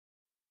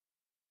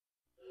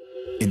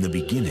In the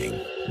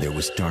beginning, there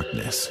was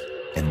darkness,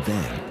 and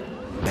then,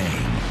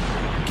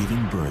 bang,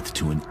 giving birth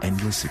to an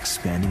endless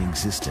expanding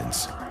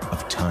existence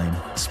of time,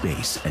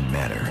 space, and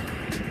matter.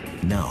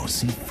 Now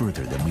see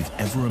further than we've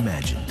ever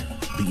imagined,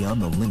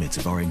 beyond the limits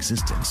of our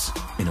existence,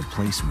 in a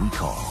place we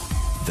call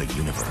the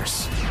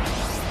universe.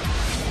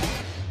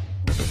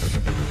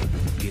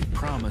 It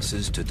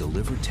promises to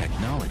deliver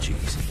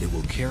technologies that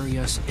will carry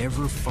us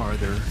ever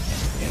farther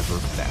and ever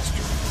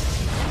faster.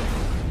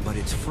 But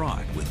it's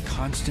fraught with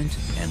constant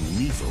and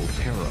lethal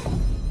peril.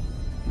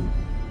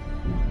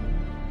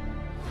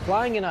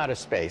 Flying in outer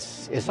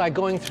space is like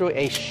going through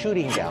a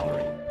shooting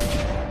gallery.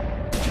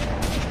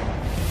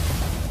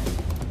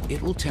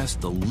 It will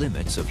test the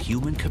limits of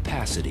human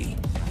capacity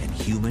and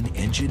human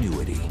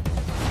ingenuity.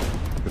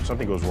 If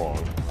something goes wrong,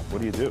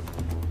 what do?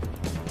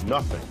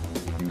 Nothing.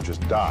 You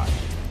just die.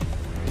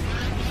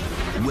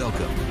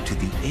 Welcome to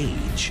the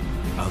age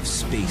of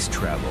space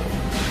travel.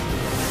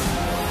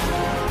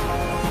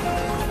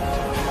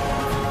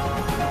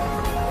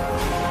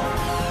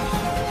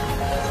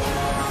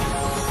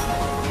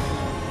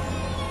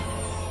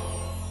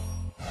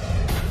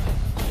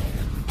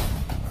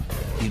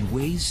 In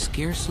ways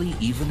scarcely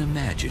even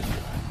imagined,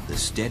 the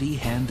steady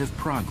hand of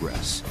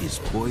progress is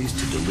poised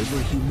to deliver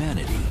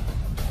humanity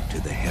to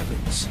the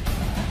heavens.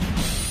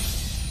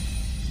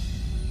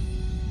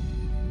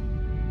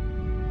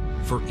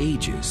 For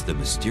ages, the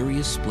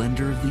mysterious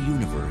splendor of the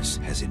universe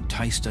has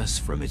enticed us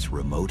from its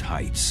remote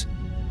heights.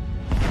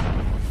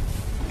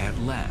 At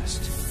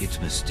last, its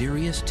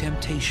mysterious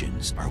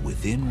temptations are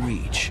within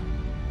reach,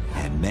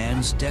 and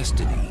man's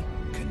destiny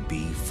can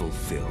be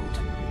fulfilled.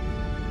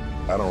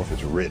 I don't know if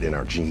it's written in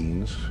our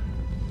genes,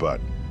 but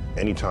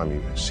anytime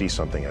you see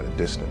something at a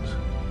distance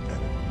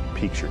and it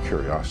piques your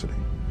curiosity,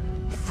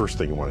 the first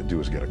thing you want to do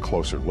is get a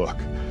closer look.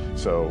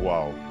 So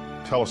while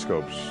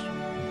telescopes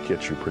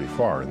get you pretty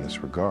far in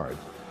this regard,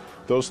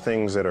 those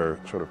things that are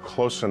sort of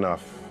close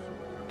enough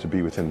to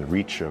be within the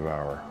reach of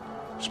our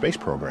space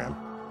program,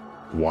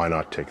 why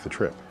not take the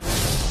trip?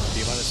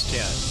 T-minus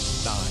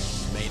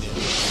 10, 9, main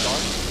engine start,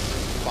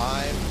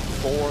 5,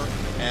 4,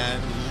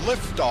 and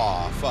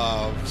liftoff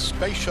of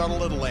Space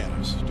Shuttle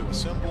Atlantis to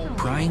assemble.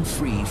 Prying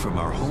free from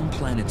our home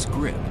planet's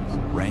grip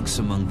ranks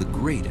among the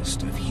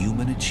greatest of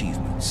human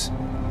achievements.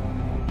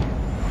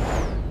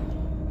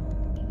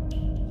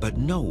 But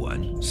no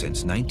one,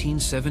 since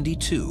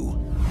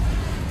 1972,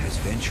 has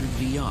ventured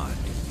beyond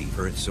the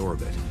Earth's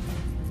orbit.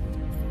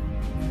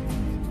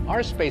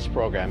 Our space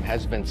program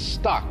has been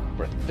stuck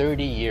for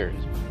 30 years.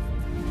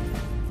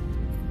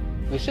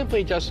 We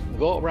simply just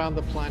go around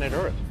the planet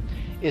Earth.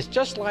 It's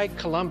just like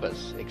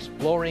Columbus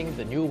exploring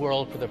the New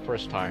World for the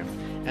first time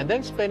and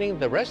then spending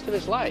the rest of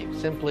his life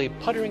simply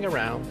puttering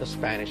around the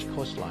Spanish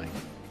coastline.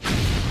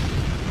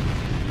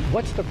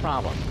 What's the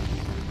problem?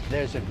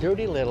 There's a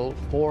dirty little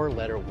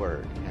 4-letter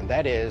word, and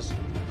that is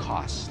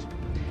cost.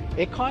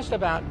 It costs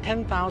about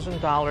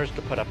 $10,000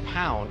 to put a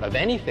pound of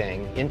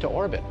anything into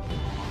orbit.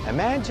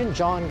 Imagine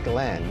John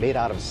Glenn made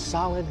out of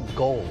solid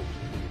gold.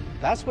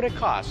 That's what it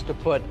costs to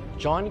put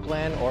John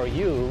Glenn or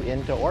you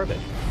into orbit.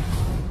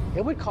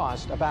 It would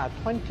cost about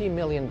 $20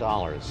 million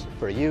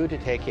for you to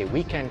take a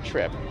weekend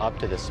trip up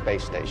to the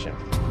space station.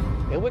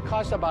 It would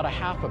cost about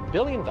 $500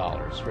 million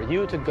for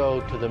you to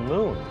go to the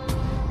moon.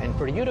 And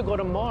for you to go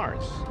to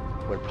Mars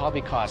would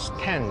probably cost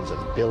tens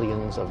of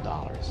billions of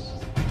dollars.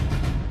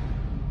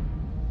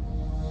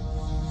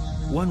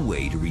 One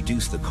way to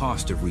reduce the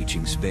cost of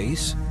reaching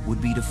space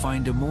would be to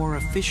find a more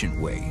efficient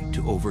way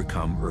to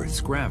overcome Earth's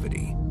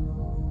gravity.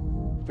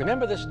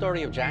 Remember the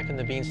story of Jack and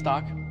the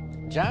Beanstalk?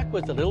 Jack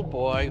was the little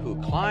boy who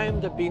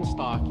climbed the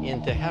beanstalk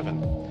into heaven.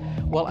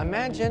 Well,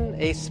 imagine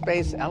a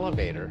space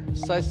elevator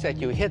such that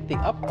you hit the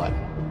up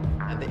button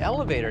and the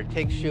elevator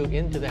takes you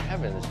into the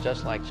heavens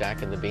just like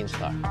Jack and the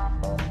Beanstalk.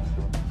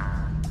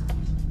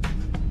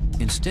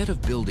 Instead of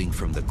building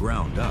from the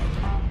ground up,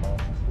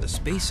 the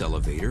space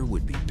elevator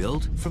would be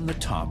built from the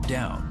top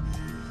down.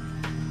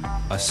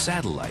 A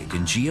satellite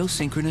in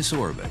geosynchronous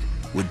orbit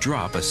would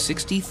drop a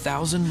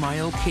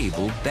 60,000-mile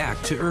cable back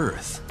to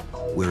Earth,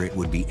 where it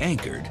would be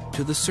anchored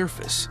to the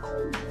surface.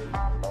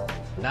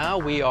 Now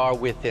we are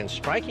within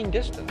striking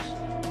distance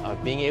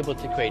of being able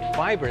to create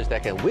fibers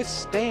that can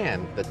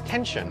withstand the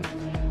tension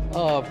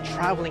of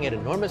traveling at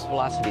enormous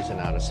velocities in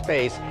outer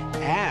space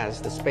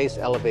as the space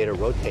elevator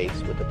rotates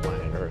with the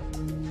planet Earth.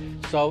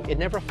 So it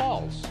never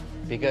falls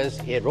because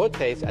it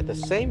rotates at the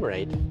same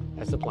rate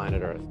as the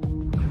planet Earth.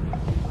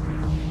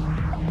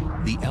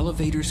 The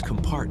elevator's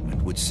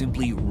compartment would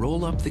simply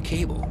roll up the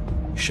cable,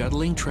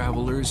 shuttling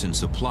travelers and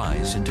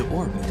supplies into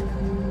orbit,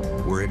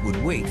 where it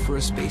would wait for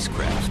a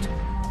spacecraft.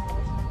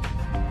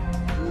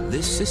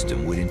 This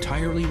system would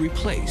entirely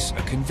replace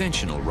a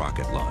conventional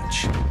rocket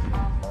launch.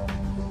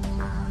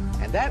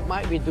 And that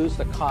might reduce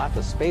the cost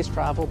of space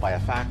travel by a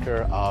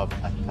factor of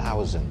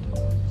 1,000.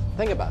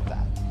 Think about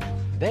that.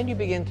 Then you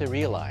begin to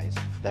realize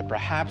that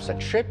perhaps a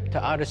trip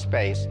to outer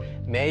space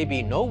may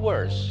be no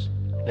worse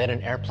than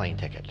an airplane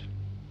ticket.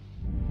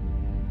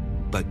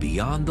 But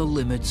beyond the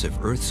limits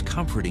of Earth's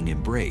comforting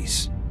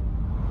embrace,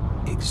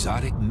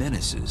 exotic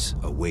menaces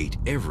await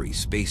every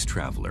space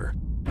traveler.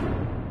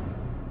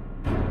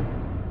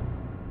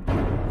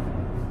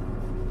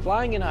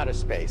 Flying in outer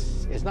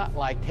space is not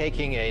like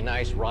taking a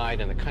nice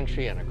ride in the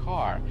country in a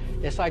car.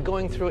 It's like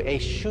going through a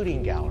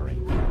shooting gallery.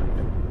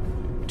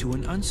 To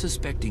an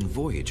unsuspecting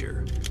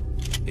voyager,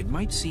 it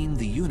might seem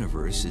the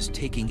universe is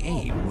taking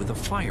aim with a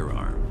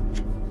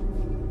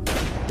firearm.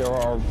 There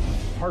are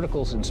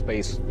particles in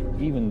space,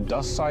 even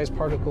dust-sized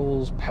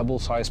particles,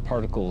 pebble-sized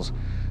particles,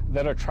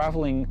 that are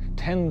traveling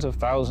tens of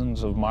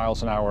thousands of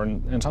miles an hour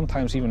and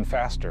sometimes even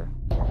faster.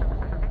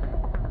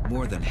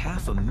 More than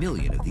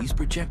 500,000 of these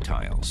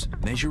projectiles,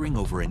 measuring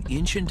over an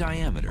inch in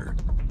diameter,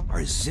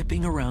 are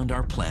zipping around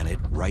our planet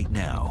right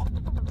now.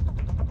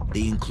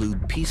 They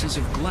include pieces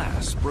of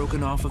glass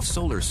broken off of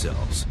solar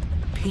cells,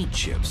 paint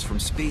chips from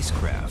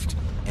spacecraft,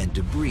 and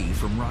debris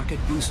from rocket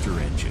booster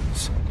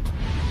engines.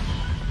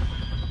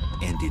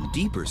 And in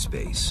deeper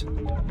space,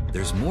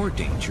 there's more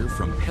danger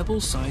from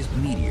pebble-sized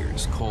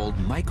meteors called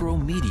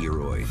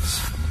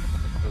micrometeoroids.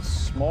 A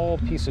small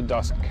piece of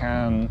dust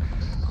can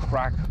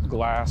crack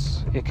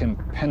glass, it can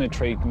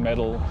penetrate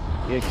metal,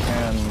 it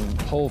can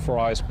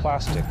pulverize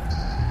plastic.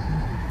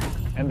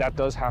 And that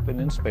does happen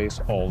in space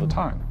all the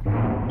time.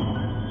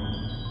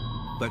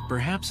 But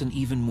perhaps an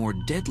even more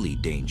deadly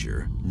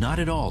danger, not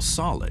at all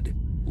solid,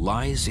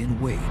 lies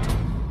in wait: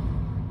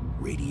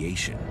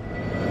 radiation.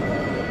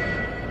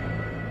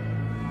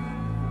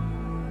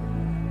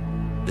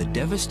 The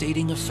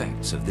devastating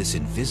effects of this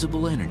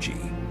invisible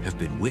energy have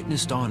been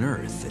witnessed on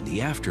Earth in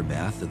the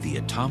aftermath of the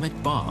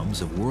atomic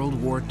bombs of World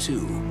War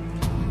II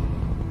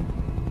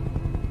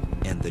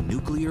and the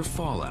nuclear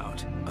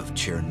fallout of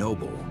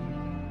Chernobyl.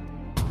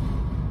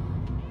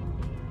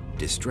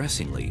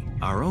 Distressingly,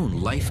 our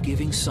own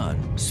life-giving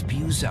sun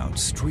spews out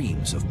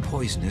streams of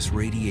poisonous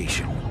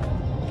radiation.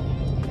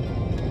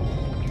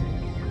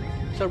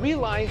 So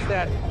realize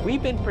that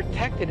we've been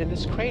protected in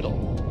this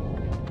cradle.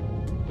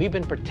 We've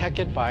been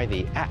protected by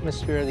the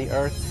atmosphere of the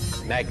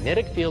Earth.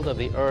 Magnetic field of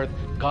the Earth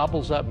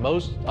gobbles up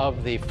most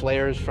of the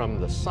flares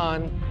from the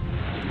sun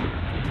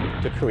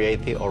to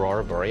create the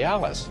aurora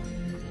borealis.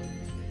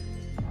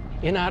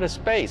 In outer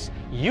space,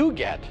 you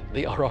get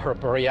the aurora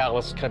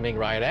borealis coming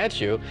right at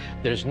you.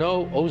 There's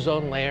no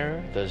ozone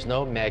layer, there's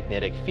no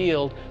magnetic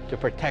field to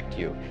protect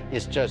you.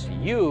 It's just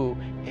you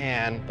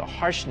and the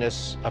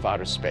harshness of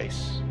outer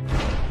space.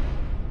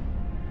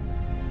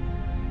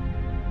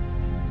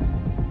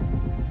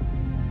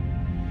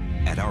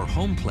 At our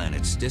home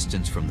planet's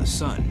distance from the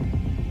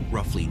sun,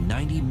 roughly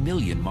 90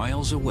 million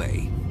miles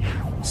away,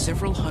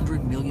 several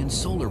 100 million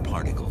solar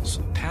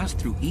particles pass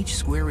through each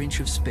square inch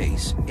of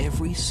space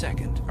every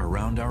second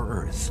around our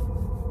Earth.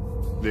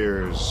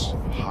 There's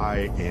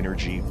high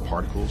energy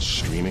particles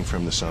streaming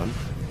from the sun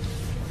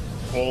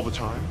all the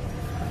time.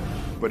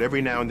 But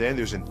every now and then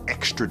there's an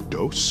extra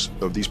dose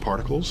of these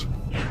particles.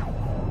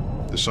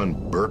 The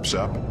sun burps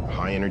up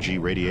high energy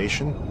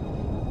radiation.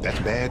 That's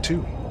bad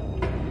too.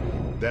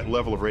 That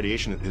level of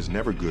radiation is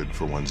never good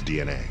for one's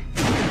DNA.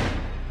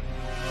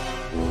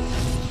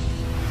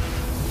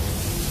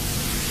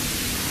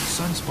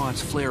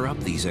 Sunspots flare up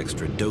these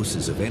extra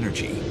doses of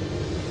energy,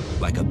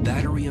 like a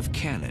battery of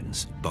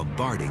cannons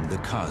bombarding the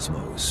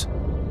cosmos.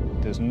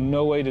 There's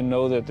no way to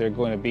know that they're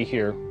going to be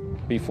here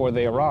before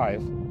they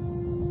arrive.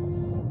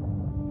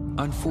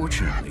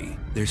 Unfortunately,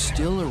 there's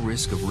still a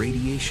risk of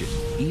radiation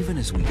even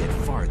as we get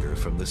farther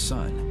from the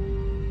sun.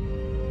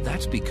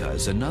 That's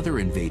because another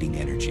invading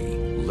energy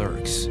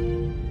lurks.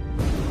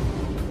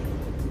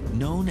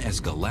 Known as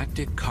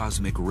galactic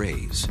cosmic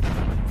rays,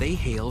 they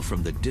hail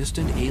from the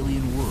distant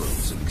alien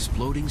worlds of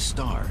exploding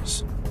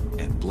stars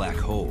and black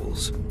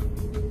holes.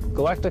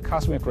 Galactic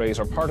cosmic rays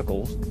are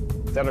particles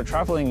that are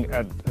traveling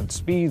at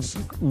speeds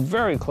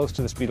very close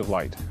to the speed of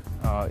light.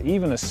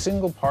 Even a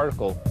single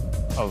particle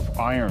of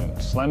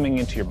iron slamming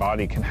into your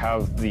body can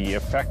have the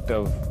effect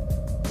of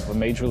a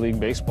Major League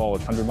Baseball at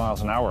 100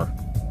 miles an hour.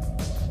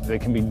 They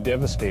can be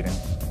devastating.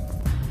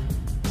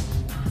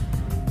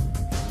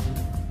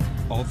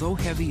 Although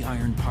heavy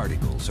iron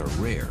particles are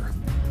rare,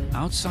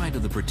 outside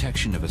of the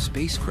protection of a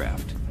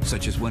spacecraft,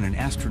 such as when an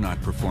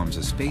astronaut performs a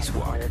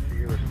spacewalk,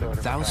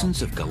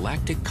 thousands of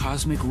galactic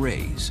cosmic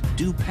rays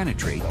do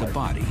penetrate the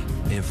body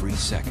every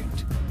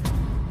second.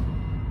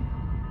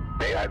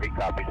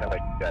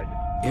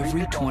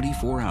 Every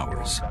 24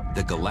 hours,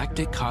 the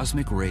galactic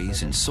cosmic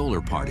rays and solar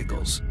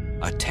particles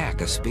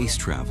attack a space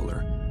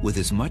traveler with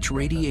as much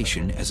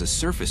radiation as a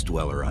surface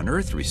dweller on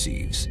Earth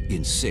receives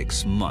in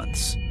 6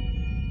 months.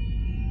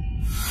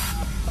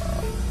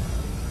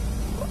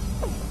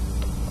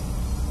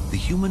 The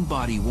human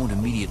body won't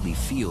immediately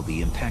feel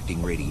the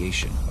impacting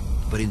radiation,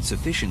 but in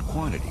sufficient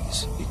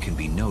quantities, it can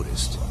be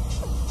noticed.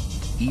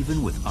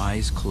 Even with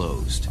eyes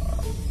closed,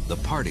 the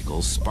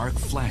particles spark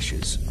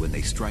flashes when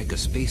they strike a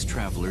space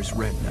traveler's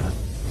retina.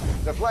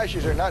 The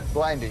flashes are not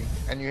blinding,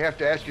 and you have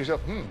to ask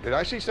yourself, did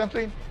I see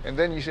something? And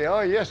then you say,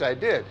 oh, yes, I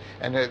did.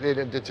 And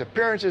its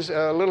appearance is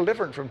a little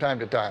different from time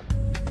to time.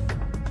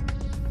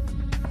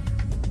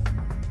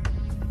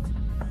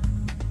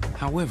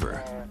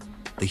 However,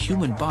 the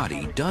human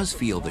body does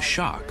feel the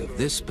shock of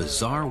this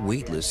bizarre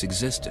weightless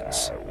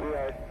existence.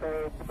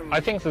 I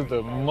think that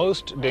the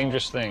most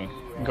dangerous thing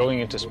going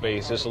into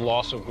space is the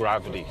loss of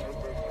gravity.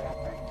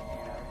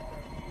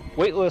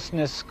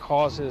 Weightlessness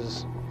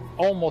causes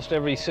almost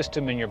every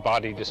system in your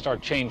body to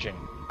start changing.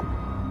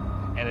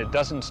 And it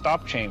doesn't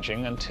stop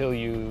changing until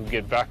you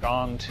get back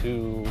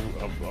onto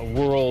a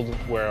world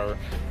where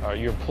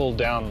you're pulled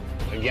down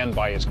again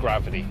by its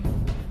gravity.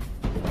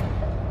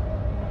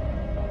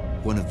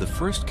 One of the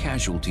first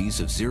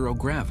casualties of zero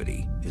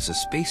gravity is a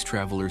space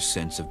traveler's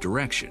sense of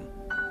direction.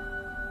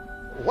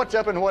 What's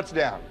up and what's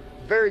down?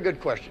 Very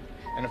good question.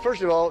 And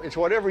first of all, it's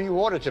whatever you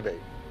want it to be.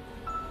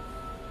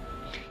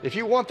 If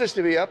you want this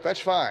to be up,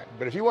 that's fine.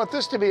 But if you want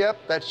this to be up,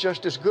 that's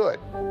just as good.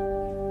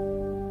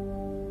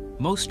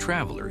 Most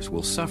travelers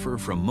will suffer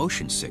from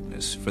motion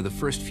sickness for the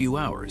first few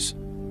hours,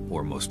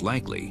 or most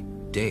likely,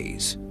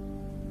 days.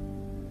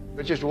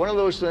 It's just one of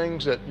those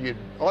things that you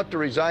ought to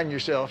resign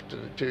yourself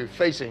to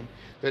facing,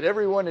 that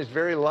everyone is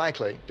very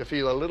likely to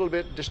feel a little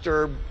bit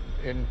disturbed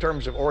in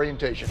terms of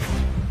orientation.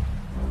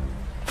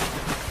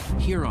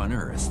 Here on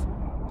Earth,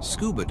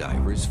 scuba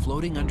divers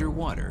floating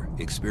underwater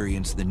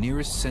experience the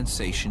nearest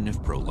sensation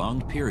of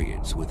prolonged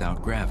periods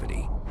without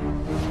gravity.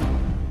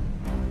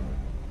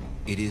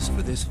 It is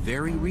for this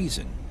very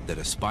reason that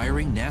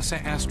aspiring NASA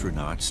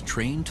astronauts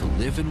train to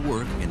live and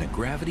work in a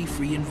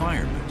gravity-free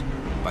environment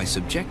by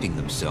subjecting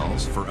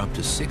themselves for up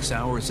to 6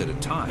 hours at a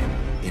time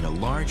in a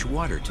large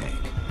water tank.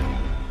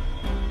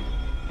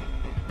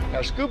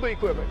 Now, scuba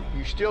equipment,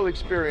 you still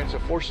experience the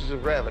forces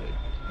of gravity,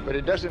 but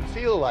it doesn't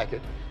feel like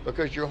it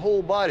because your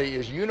whole body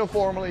is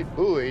uniformly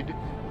buoyed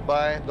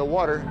by the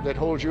water that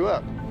holds you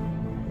up.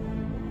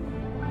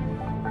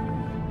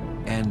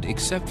 And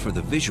except for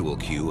the visual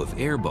cue of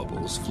air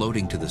bubbles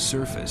floating to the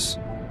surface,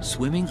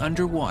 swimming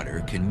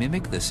underwater can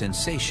mimic the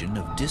sensation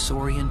of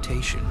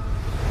disorientation.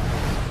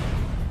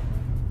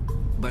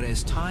 But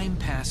as time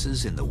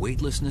passes in the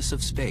weightlessness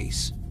of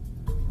space,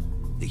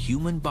 the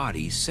human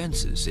body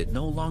senses it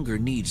no longer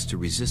needs to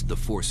resist the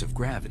force of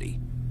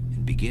gravity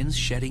and begins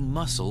shedding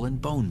muscle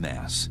and bone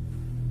mass.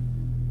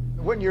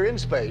 When you're in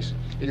space,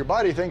 your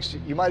body thinks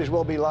you might as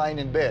well be lying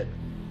in bed.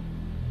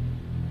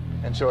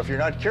 And so if you're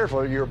not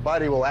careful, your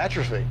body will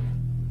atrophy.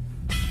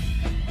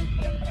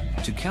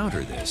 To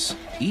counter this,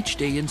 each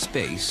day in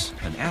space,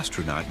 an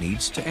astronaut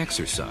needs to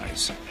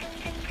exercise.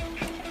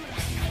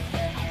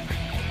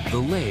 The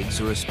legs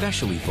are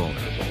especially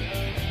vulnerable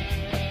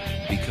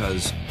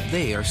because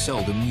they are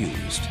seldom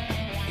used.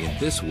 In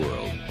this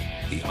world,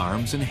 the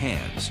arms and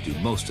hands do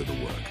most of the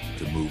work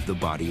to move the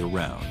body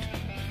around.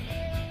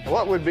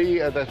 What would be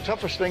the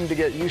toughest thing to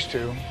get used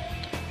to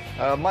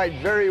might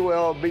very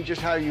well be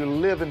just how you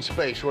live in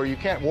space, where you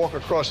can't walk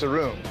across the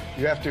room.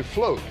 You have to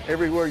float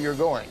everywhere you're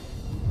going.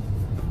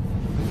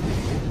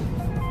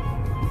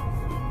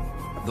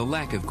 The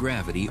lack of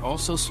gravity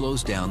also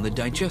slows down the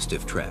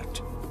digestive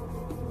tract,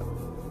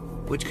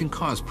 which can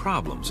cause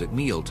problems at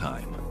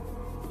mealtime.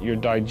 Your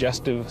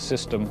digestive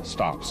system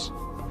stops.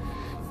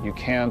 You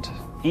can't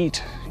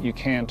eat, you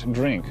can't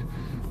drink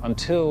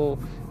until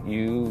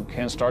you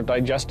can start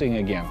digesting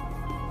again.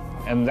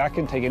 And that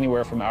can take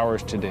anywhere from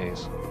hours to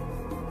days.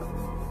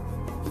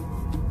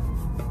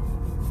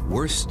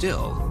 Worse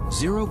still,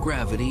 zero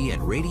gravity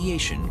and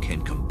radiation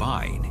can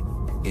combine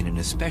in an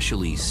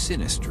especially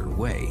sinister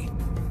way.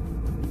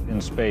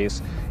 In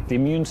space, the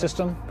immune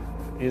system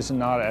is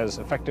not as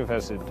effective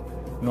as it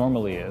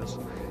normally is.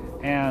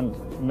 And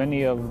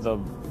many of the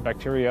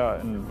bacteria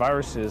and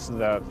viruses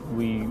that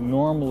we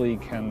normally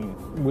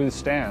can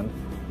withstand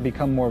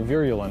become more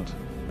virulent.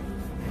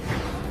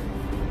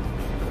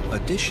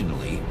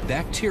 Additionally,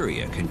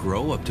 bacteria can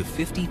grow up to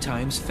 50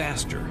 times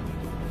faster,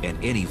 and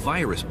any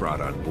virus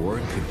brought on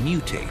board could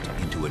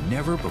mutate into a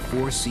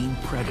never-before-seen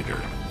predator,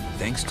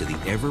 thanks to the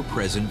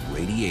ever-present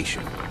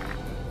radiation.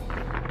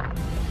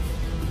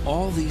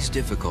 All these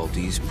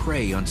difficulties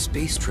prey on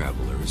space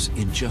travelers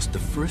in just the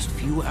first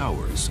few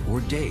hours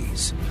or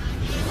days.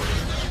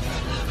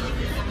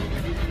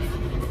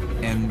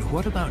 And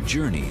what about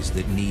journeys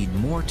that need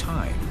more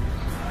time?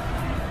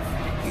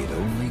 It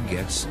only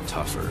gets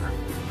tougher.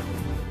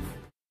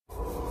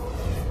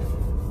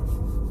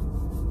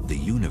 The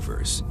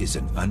universe is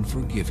an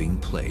unforgiving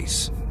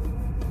place.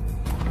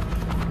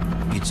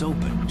 It's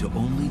open to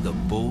only the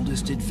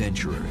boldest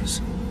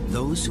adventurers,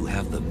 those who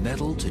have the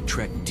mettle to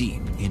trek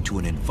deep into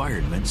an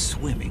environment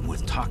swimming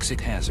with toxic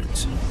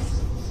hazards,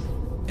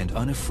 and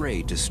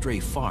unafraid to stray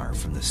far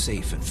from the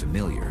safe and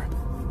familiar.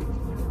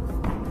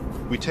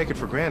 We take it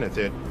for granted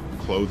that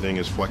clothing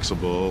is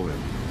flexible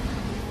and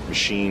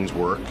machines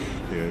work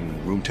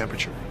in room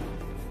temperature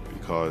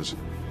because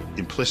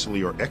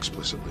implicitly or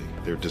explicitly,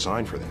 they're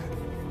designed for that.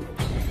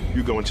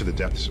 You go into the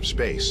depths of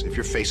space. If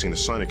you're facing the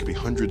sun, it could be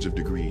hundreds of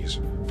degrees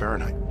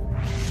Fahrenheit.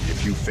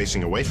 If you're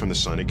facing away from the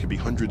sun, it could be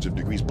hundreds of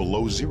degrees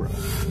below zero.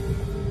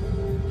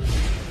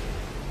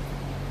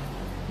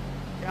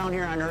 Down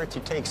here on Earth,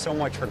 you take so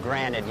much for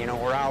granted. You know,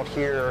 we're out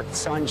here,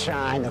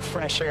 sunshine, the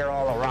fresh air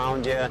all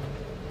around you.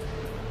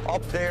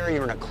 Up there,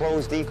 you're in a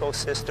closed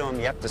ecosystem.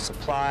 You have to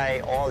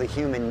supply all the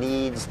human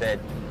needs that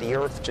the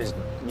Earth just,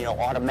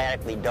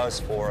 automatically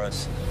does for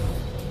us.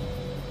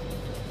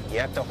 You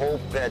have to hope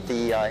that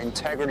the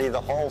integrity of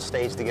the hull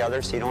stays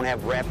together so you don't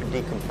have rapid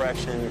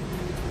decompression,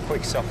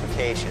 quick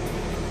suffocation.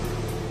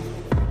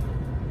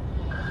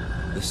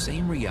 The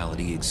same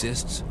reality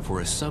exists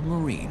for a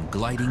submarine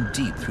gliding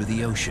deep through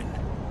the ocean.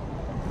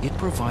 It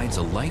provides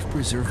a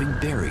life-preserving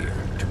barrier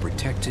to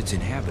protect its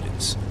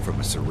inhabitants from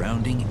a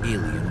surrounding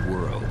alien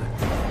world.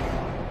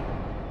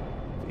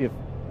 If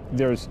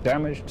there's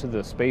damage to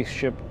the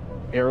spaceship,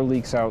 air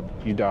leaks out,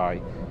 you die.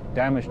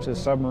 Damage to the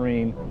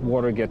submarine,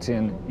 water gets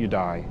in, you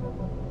die.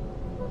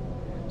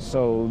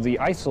 So the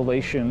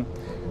isolation,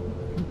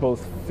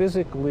 both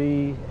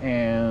physically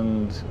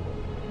and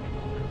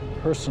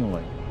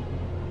personally,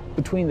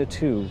 between the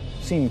two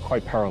seem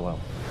quite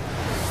parallel.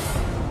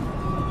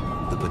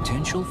 The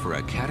potential for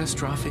a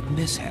catastrophic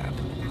mishap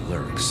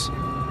lurks.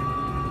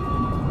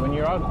 When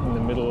you're out in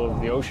the middle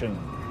of the ocean,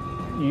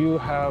 you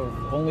have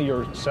only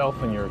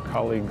yourself and your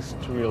colleagues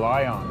to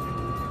rely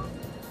on.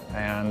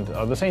 And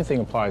the same thing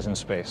applies in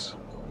space.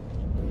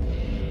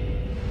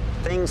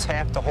 Things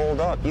have to hold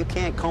up. You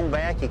can't come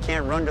back, you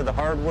can't run to the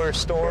hardware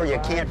store, you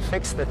can't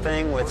fix the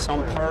thing with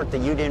some part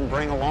that you didn't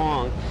bring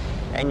along,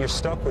 and you're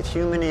stuck with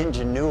human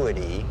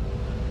ingenuity,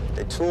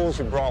 the tools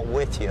you brought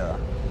with you.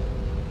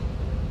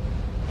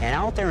 And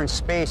out there in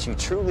space, you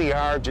truly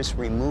are just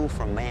removed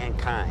from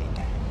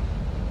mankind.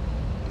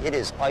 It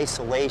is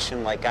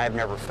isolation like I've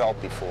never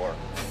felt before.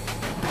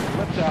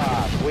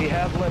 Liftoff. We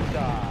have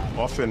liftoff.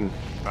 Often,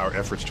 our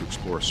efforts to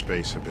explore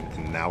space have been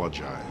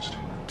analogized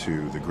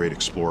to the great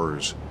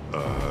explorers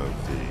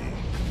of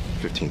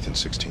the 15th and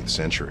 16th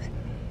century.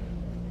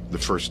 The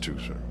first to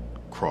sort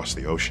of cross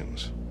the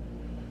oceans,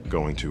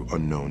 going to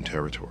unknown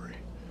territory,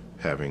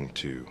 having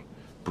to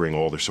bring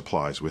all their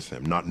supplies with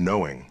them, not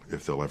knowing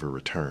if they'll ever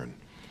return.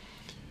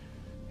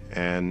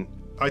 And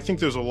I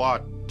think there's a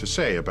lot to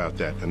say about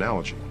that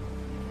analogy,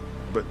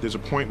 but there's a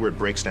point where it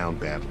breaks down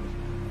badly.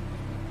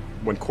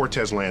 When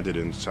Cortez landed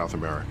in South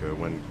America,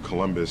 when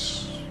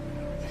Columbus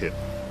hit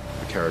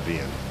the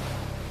Caribbean,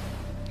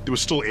 there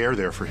was still air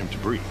there for him to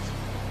breathe,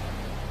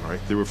 all right?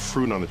 There were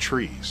fruit on the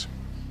trees.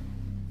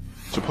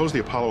 Suppose the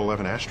Apollo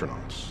 11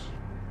 astronauts,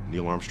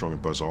 Neil Armstrong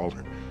and Buzz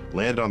Aldrin,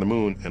 landed on the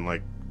moon and,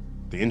 like,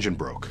 the engine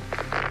broke.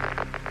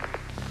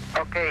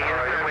 Okay,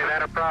 Houston, we've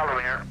had a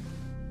problem here.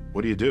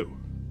 What do?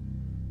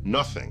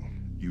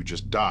 Nothing. You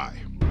just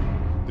die.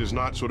 There's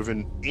not sort of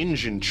an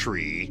engine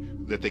tree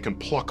that they can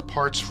pluck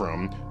parts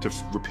from to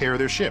repair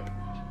their ship.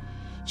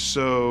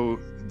 So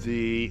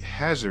the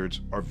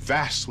hazards are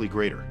vastly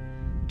greater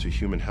to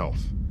human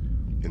health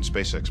in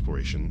space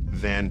exploration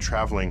than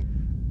traveling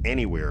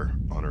anywhere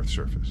on Earth's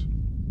surface.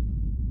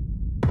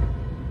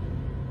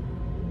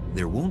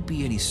 There won't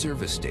be any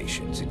service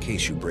stations in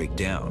case you break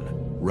down,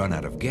 run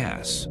out of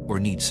gas, or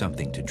need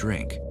something to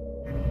drink.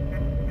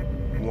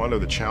 One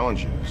of the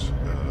challenges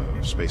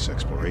of space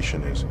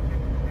exploration is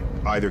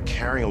either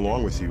carrying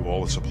along with you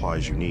all the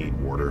supplies you need,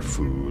 water,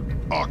 food,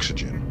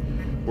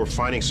 oxygen, or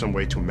finding some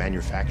way to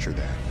manufacture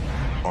that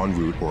en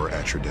route or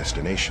at your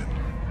destination.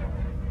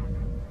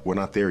 We're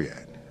not there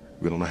yet.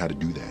 We don't know how to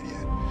do that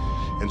yet.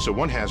 And so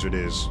one hazard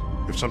is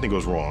if something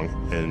goes wrong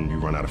and you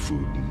run out of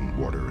food and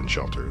water and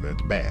shelter,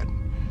 that's bad.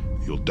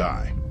 You'll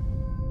die.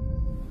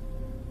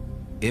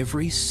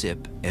 Every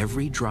sip,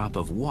 every drop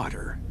of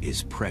water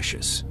is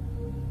precious.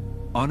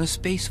 On a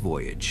space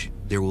voyage,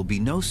 there will be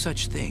no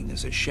such thing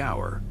as a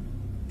shower.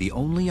 The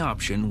only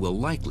option will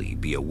likely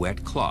be a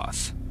wet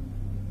cloth.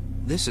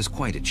 This is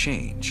quite a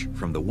change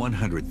from the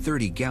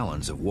 130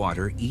 gallons of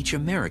water each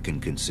American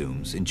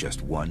consumes in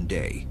just one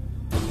day.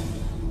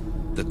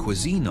 The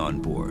cuisine on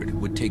board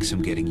would take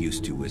some getting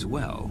used to as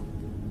well.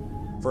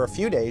 For a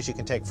few days, you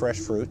can take fresh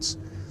fruits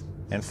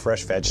and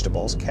fresh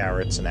vegetables,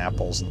 carrots and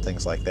apples and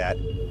things like that.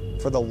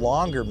 For the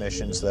longer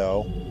missions,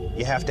 though,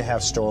 you have to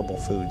have storable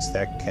foods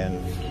that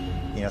can,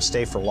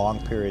 stay for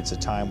long periods of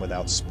time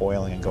without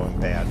spoiling and going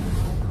bad.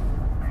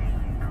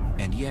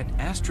 And yet,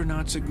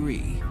 astronauts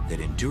agree that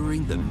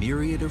enduring the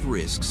myriad of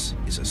risks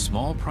is a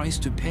small price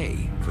to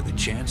pay for the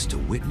chance to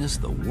witness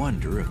the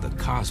wonder of the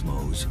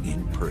cosmos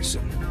in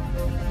person.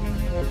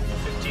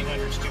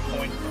 1500's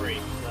 2.3.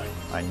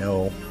 I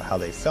know how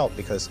they felt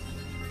because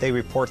they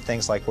report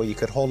things like, well, you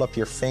could hold up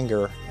your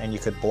finger and you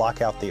could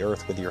block out the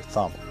Earth with your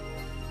thumb.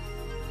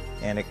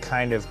 And it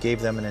kind of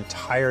gave them an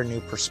entire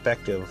new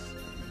perspective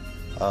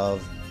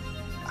of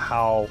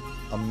how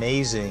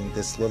amazing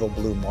this little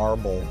blue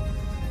marble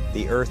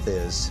the Earth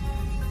is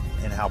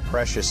and how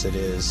precious it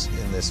is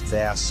in this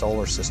vast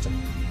solar system.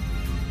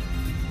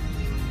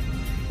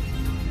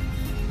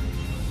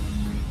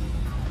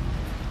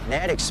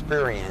 That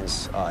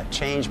experience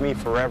changed me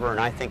forever, and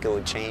I think it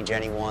would change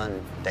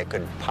anyone that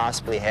could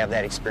possibly have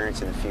that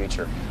experience in the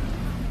future.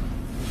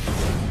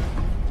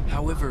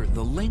 However,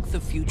 the length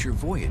of future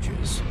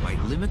voyages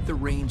might limit the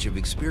range of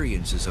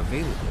experiences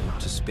available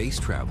to space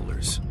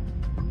travelers.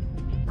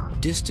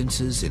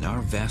 Distances in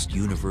our vast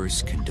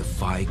universe can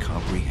defy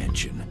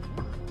comprehension.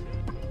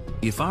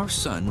 If our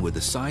sun were the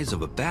size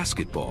of a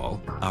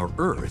basketball, our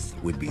Earth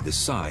would be the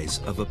size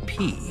of a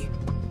pea.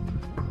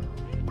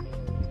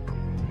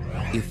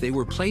 If they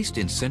were placed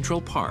in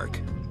Central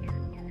Park,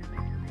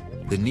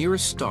 the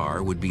nearest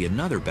star would be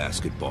another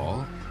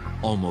basketball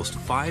almost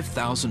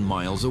 5,000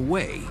 miles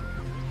away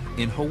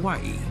in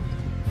Hawaii.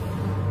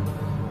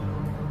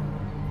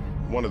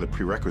 One of the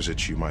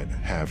prerequisites you might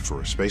have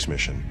for a space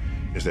mission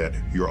is that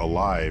you're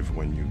alive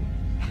when you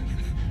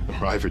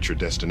arrive at your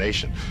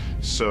destination.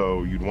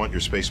 So you'd want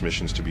your space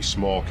missions to be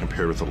small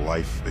compared with the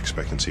life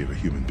expectancy of a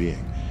human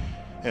being.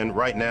 And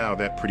right now,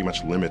 that pretty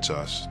much limits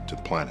us to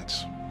the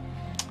planets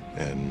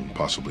and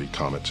possibly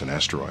comets and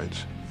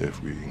asteroids,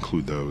 if we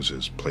include those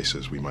as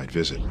places we might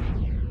visit.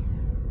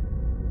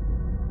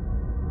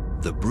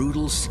 The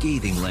brutal,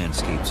 scathing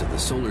landscapes of the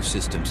solar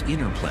system's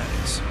inner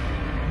planets,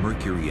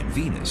 Mercury and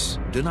Venus,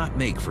 do not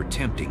make for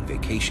tempting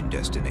vacation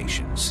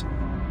destinations.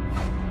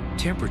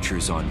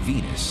 Temperatures on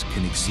Venus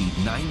can exceed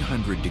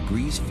 900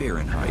 degrees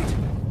Fahrenheit,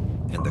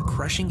 and the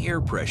crushing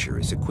air pressure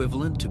is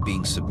equivalent to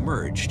being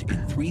submerged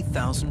in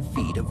 3,000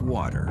 feet of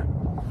water.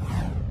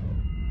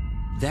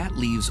 That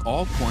leaves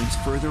all points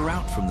further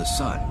out from the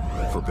sun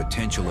for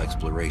potential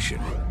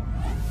exploration.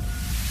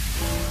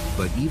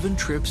 But even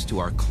trips to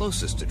our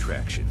closest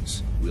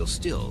attractions will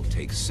still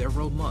take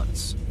several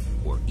months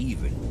or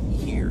even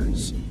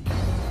years.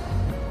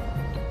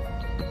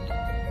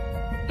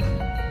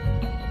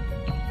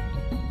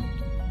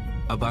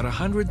 About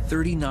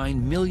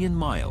 139 million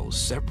miles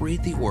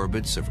separate the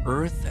orbits of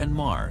Earth and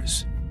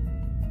Mars.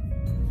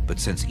 But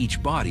since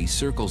each body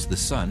circles the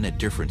sun at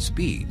different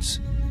speeds,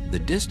 the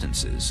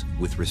distances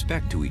with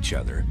respect to each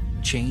other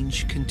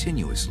change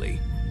continuously.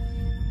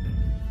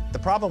 The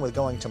problem with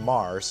going to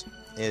Mars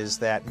is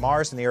that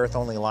Mars and the Earth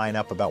only line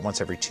up about once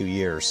every 2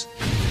 years.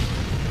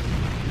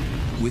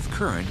 With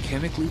current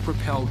chemically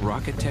propelled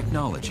rocket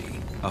technology,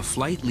 a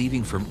flight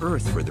leaving from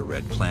Earth for the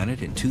Red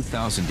Planet in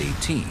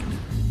 2018,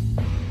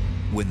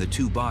 when the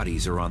two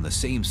bodies are on the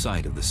same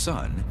side of the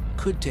sun,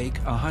 could take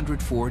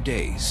 104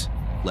 days,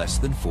 less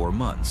than 4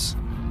 months.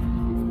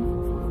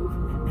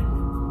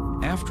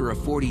 After a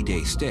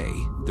 40-day stay,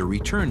 the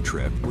return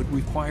trip would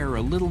require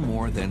a little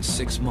more than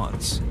 6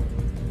 months.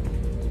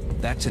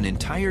 That's an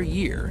entire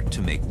year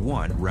to make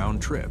one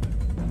round trip.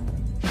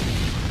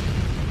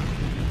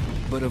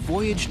 But a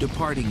voyage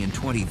departing in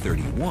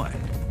 2031,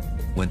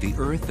 when the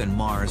Earth and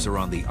Mars are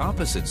on the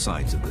opposite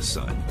sides of the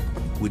sun,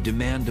 would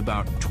demand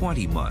about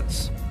 20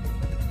 months.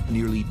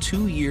 Nearly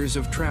 2 years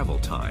of travel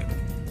time.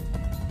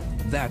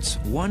 That's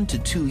 1 to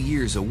 2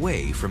 years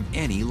away from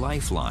any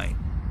lifeline.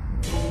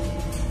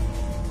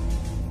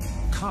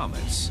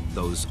 Comets,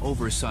 those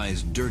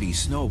oversized dirty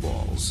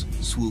snowballs,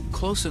 swoop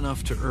close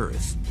enough to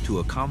Earth to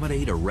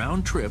accommodate a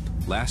round trip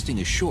lasting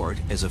as short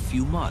as a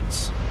few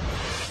months.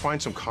 Find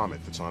some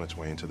comet that's on its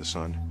way into the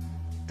sun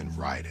and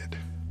ride it.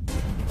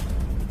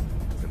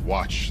 And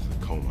watch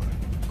the coma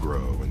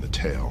grow and the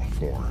tail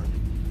form.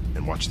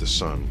 And watch the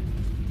sun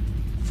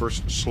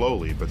first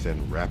slowly, but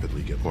then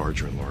rapidly get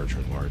larger and larger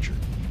and larger.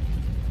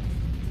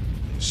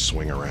 And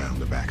swing around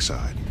the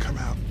backside and come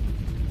out.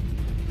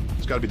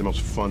 It's got to be the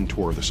most fun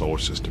tour of the solar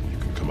system you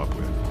can come up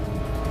with.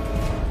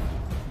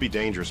 It'd be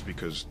dangerous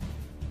because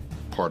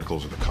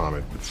particles of the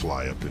comet would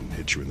fly up and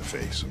hit you in the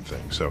face and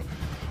things. So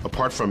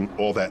apart from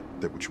all that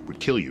which would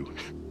kill you,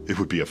 it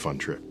would be a fun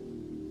trip.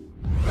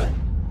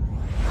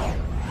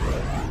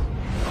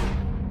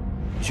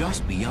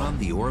 Just beyond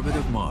the orbit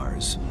of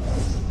Mars,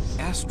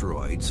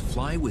 asteroids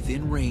fly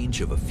within range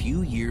of a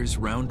few years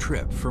round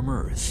trip from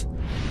Earth.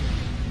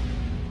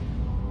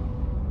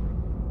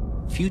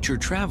 Future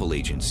travel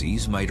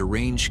agencies might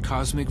arrange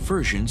cosmic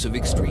versions of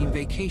extreme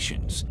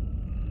vacations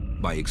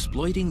by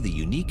exploiting the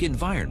unique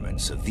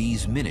environments of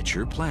these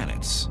miniature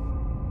planets.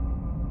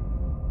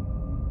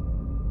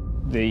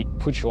 They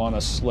put you on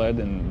a sled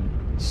and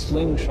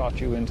slingshot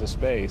you into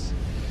space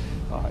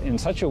in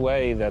such a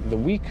way that the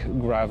weak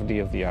gravity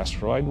of the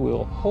asteroid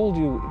will hold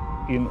you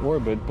in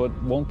orbit but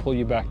won't pull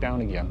you back down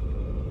again.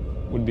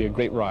 Would be a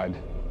great ride.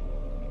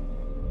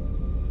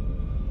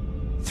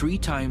 3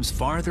 times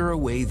farther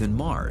away than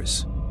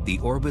Mars, the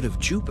orbit of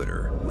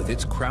Jupiter, with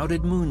its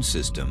crowded moon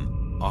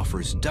system,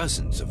 offers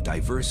dozens of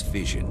diverse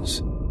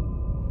visions.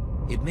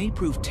 It may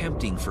prove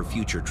tempting for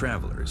future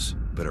travelers,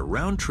 but a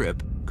round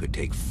trip could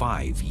take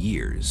 5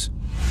 years.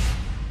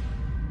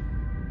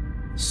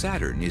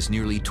 Saturn is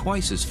nearly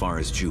twice as far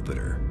as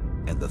Jupiter,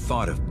 and the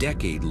thought of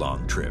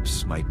decade-long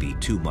trips might be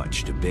too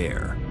much to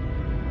bear.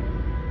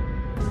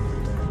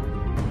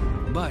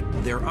 But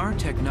there are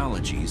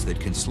technologies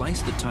that can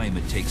slice the time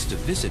it takes to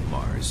visit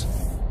Mars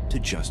to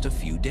just a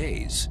few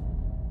days.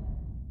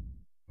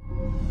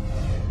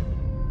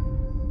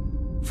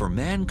 For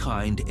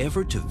mankind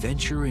ever to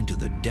venture into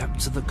the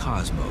depths of the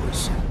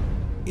cosmos,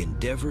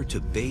 endeavor to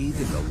bathe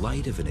in the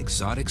light of an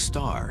exotic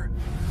star,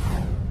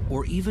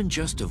 or even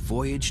just a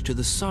voyage to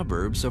the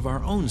suburbs of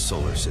our own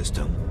solar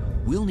system,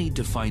 we'll need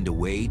to find a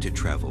way to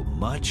travel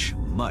much,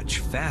 much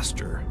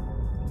faster.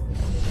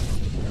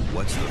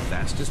 What's the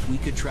fastest we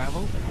could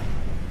travel?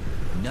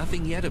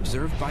 nothing yet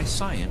observed by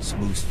science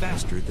moves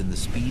faster than the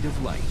speed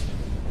of light,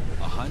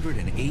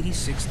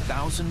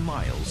 186,000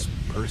 miles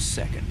per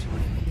second.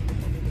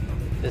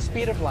 The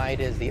speed of light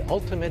is the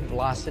ultimate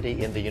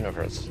velocity in the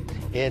universe.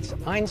 It's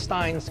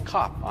Einstein's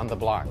cop on the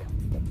block.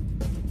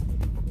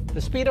 The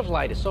speed of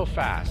light is so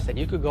fast that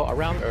you could go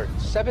around Earth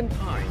 7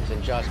 times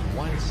in just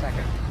 1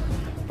 second.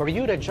 For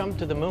you to jump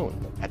to the moon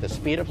at the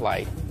speed of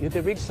light, you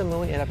could reach the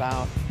moon in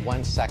about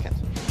 1 second.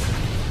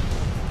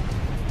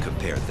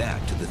 Compare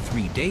that to the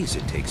 3 days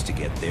it takes to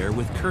get there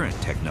with current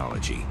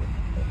technology.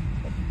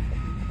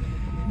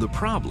 The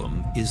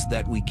problem is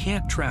that we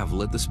can't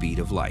travel at the speed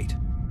of light,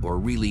 or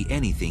really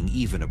anything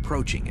even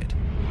approaching it.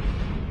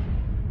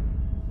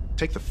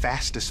 Take the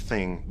fastest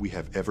thing we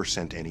have ever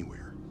sent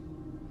anywhere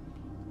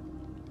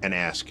and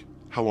ask,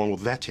 how long will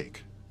that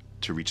take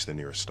to reach the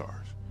nearest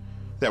stars?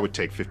 That would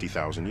take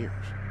 50,000 years.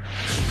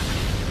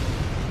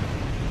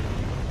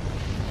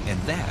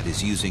 And that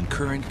is using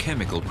current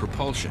chemical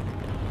propulsion,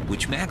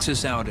 which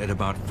maxes out at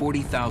about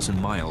 40,000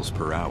 miles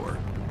per hour.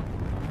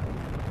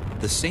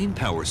 The same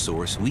power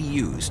source we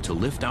use to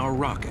lift our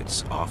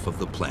rockets off of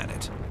the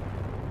planet.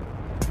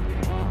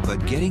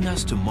 But getting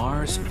us to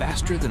Mars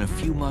faster than a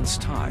few months'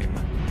 time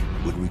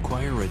would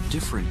require a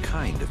different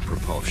kind of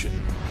propulsion.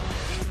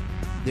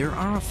 There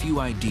are a few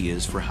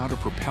ideas for how to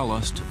propel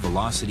us to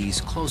velocities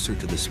closer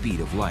to the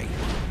speed of light,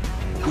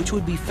 which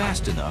would be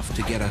fast enough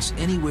to get us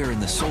anywhere in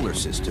the solar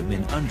system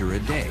in under a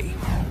day,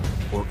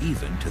 or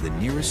even to the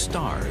nearest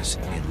stars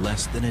in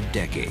less than a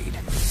decade.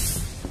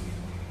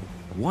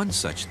 One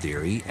such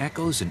theory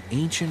echoes an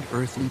ancient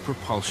earthly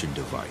propulsion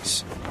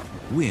device,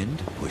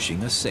 wind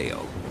pushing a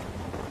sail.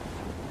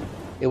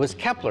 It was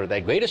Kepler,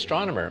 that great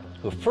astronomer,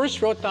 who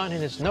first wrote down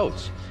in his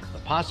notes the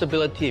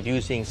possibility of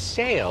using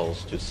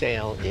sails to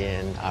sail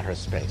in outer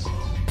space.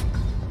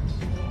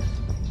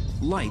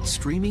 Light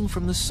streaming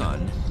from the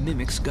sun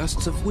mimics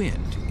gusts of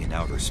wind in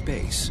outer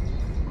space.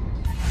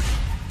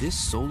 This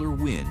solar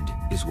wind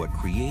is what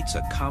creates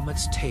a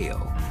comet's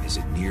tail as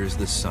it nears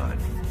the sun.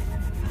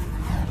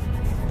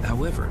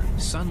 However,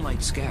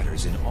 sunlight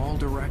scatters in all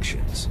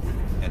directions,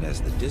 and as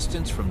the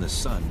distance from the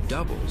sun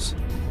doubles,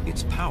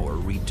 its power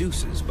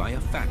reduces by a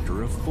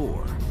factor of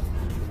 4.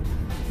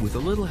 With a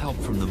little help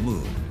from the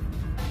moon,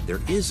 there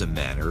is a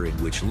manner in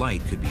which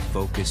light could be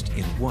focused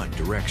in one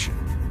direction.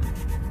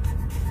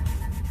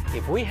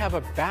 If we have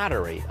a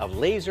battery of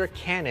laser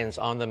cannons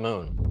on the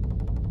moon,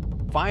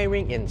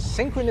 firing in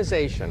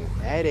synchronization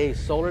at a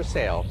solar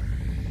sail,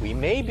 we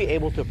may be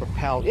able to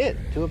propel it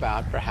to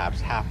about perhaps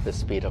half the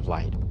speed of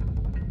light.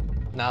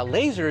 Now,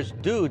 lasers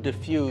do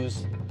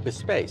diffuse with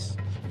space.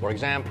 For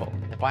example,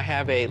 if I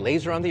have a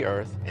laser on the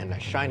Earth and I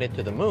shine it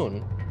to the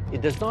moon,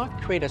 it does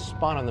not create a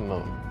spot on the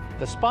moon.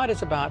 The spot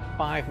is about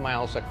 5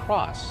 miles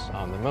across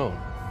on the moon.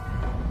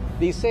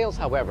 These sails,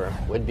 however,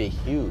 would be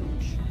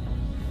huge.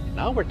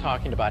 Now we're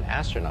talking about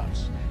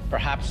astronauts,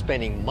 perhaps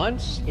spending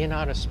months in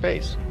outer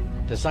space,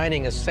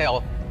 designing a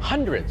sail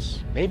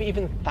hundreds, maybe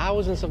even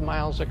thousands of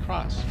miles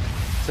across,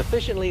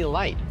 sufficiently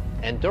light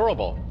and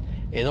durable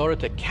in order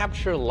to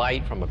capture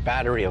light from a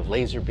battery of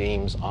laser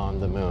beams on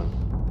the moon.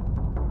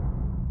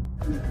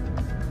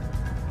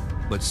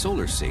 But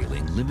solar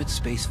sailing limits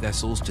space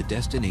vessels to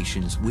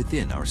destinations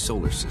within our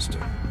solar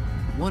system.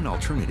 One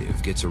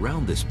alternative gets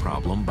around this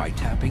problem by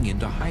tapping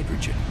into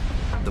hydrogen,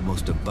 the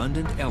most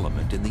abundant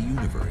element in the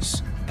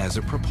universe, as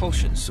a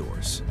propulsion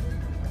source.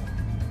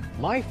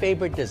 My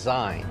favorite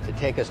design to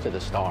take us to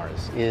the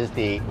stars is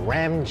the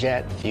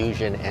ramjet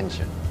fusion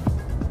engine.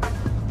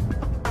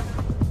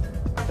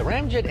 The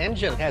ramjet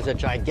engine has a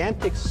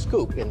gigantic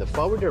scoop in the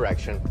forward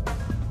direction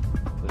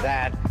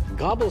that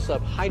gobbles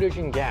up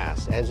hydrogen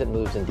gas as it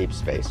moves in deep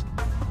space.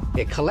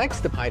 It collects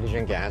the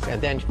hydrogen gas and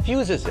then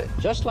fuses it,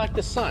 just like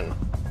the sun,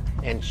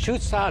 and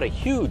shoots out a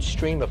huge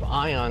stream of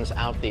ions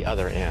out the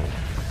other end.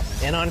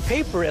 And on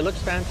paper, it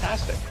looks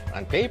fantastic.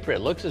 On paper,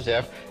 it looks as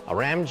if a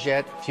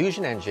ramjet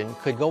fusion engine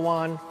could go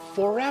on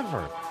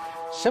forever,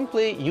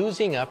 simply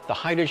using up the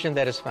hydrogen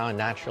that is found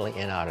naturally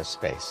in outer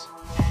space.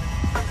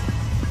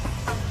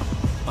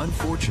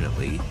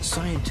 Unfortunately,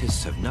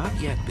 scientists have not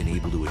yet been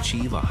able to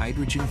achieve a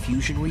hydrogen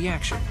fusion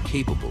reaction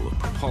capable of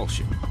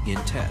propulsion in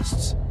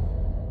tests.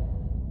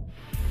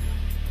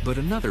 But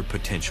another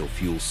potential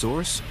fuel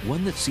source,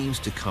 one that seems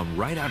to come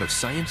right out of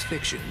science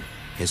fiction,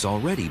 has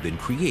already been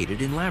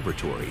created in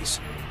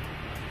laboratories.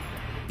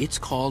 It's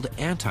called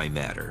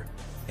antimatter,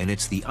 and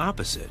it's the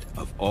opposite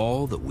of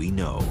all that we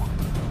know.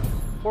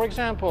 For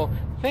example,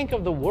 think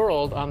of the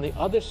world on the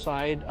other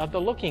side of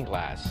the looking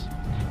glass.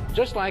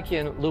 Just like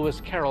in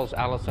Lewis Carroll's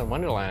Alice in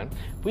Wonderland,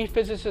 we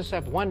physicists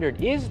have wondered,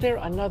 is there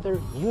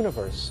another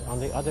universe on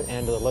the other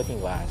end of the looking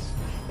glass?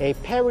 A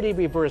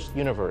parity-reversed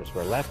universe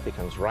where left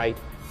becomes right,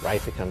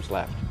 right becomes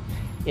left.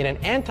 In an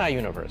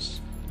anti-universe,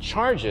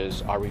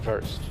 charges are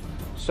reversed.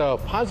 So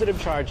positive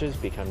charges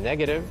become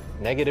negative,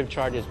 negative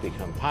charges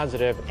become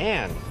positive,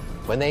 and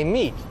when they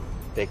meet,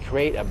 they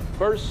create a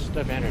burst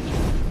of energy.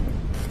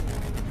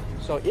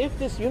 So if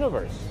this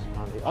universe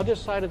on the other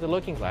side of the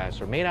looking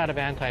glass were made out of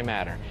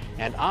antimatter,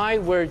 and I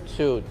were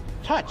to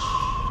touch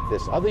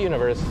this other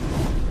universe,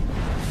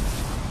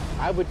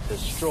 I would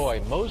destroy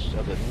most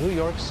of the New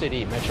York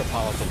City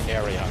metropolitan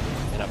area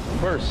in a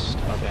burst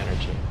of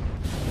energy.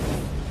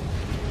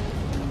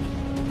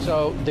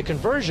 So the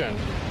conversion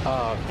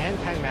of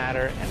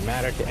antimatter and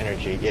matter to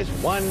energy is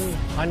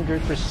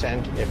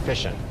 100%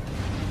 efficient.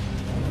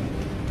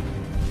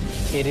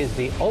 It is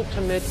the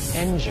ultimate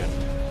engine.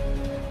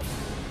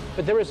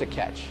 But there is a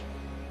catch.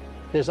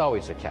 There's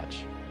always a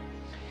catch.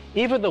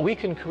 Even though we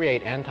can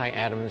create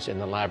anti-atoms in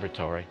the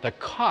laboratory, the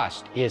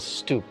cost is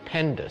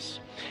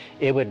stupendous.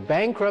 It would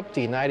bankrupt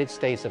the United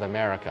States of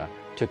America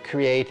to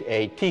create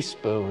a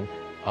teaspoon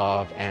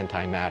of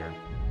antimatter.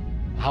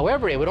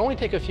 However, it would only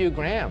take a few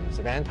grams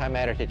of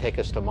antimatter to take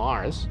us to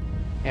Mars,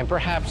 and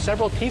perhaps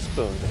several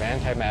teaspoons of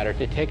antimatter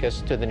to take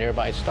us to the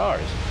nearby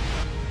stars.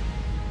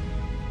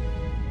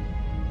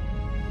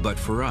 But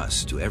for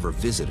us to ever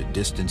visit a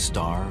distant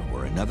star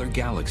or another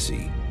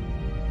galaxy,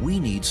 we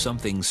need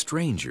something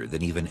stranger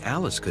than even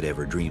Alice could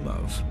ever dream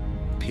of,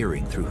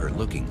 peering through her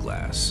looking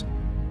glass.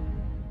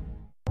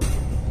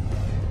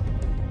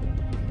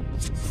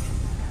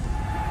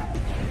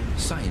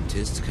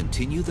 Scientists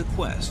continue the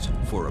quest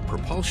for a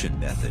propulsion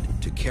method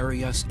to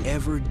carry us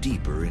ever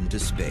deeper into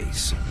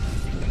space.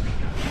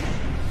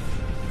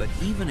 But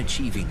even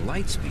achieving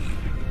light speed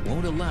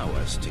won't allow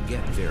us to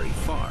get very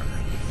far.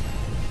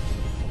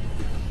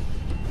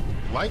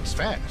 Light's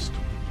fast,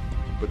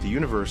 but the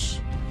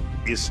universe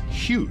is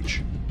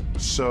huge.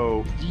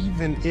 So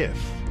even if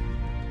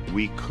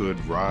we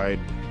could ride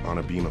on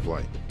a beam of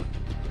light,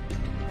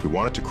 if we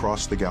wanted to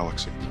cross the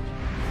galaxy,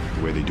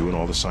 the way they do in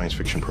all the science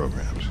fiction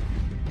programs,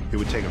 it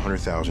would take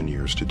 100,000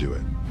 years to do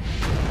it.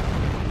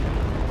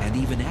 And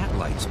even at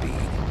light speed,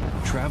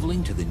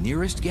 traveling to the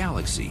nearest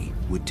galaxy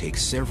would take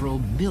several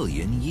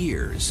million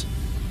years.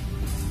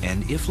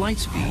 And if light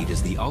speed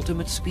is the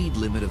ultimate speed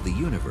limit of the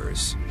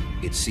universe,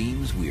 it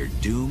seems we are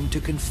doomed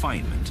to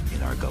confinement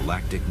in our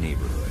galactic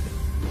neighborhood.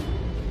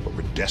 What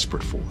we're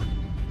desperate for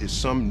is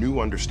some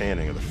new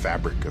understanding of the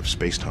fabric of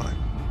space-time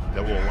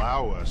that will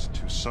allow us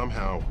to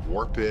somehow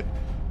warp it,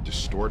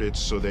 distort it,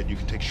 so that you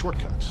can take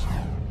shortcuts.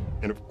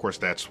 And of course,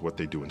 that's what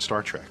they do in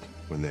Star Trek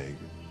when they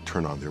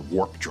turn on their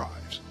warp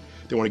drives.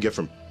 They want to get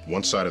from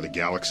one side of the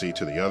galaxy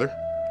to the other.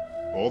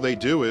 All they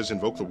do is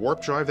invoke the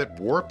warp drive that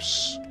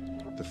warps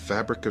the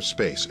fabric of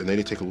space, and then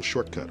they take a little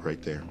shortcut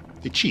right there.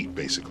 They cheat,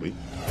 basically.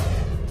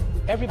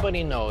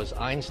 Everybody knows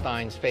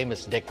Einstein's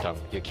famous dictum,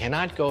 you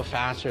cannot go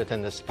faster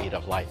than the speed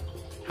of light.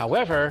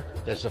 However,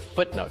 there's a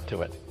footnote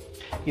to it.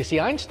 You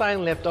see,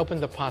 Einstein left open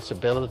the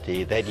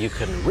possibility that you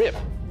can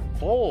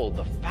fold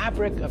the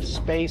fabric of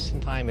space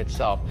and time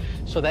itself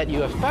so that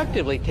you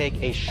effectively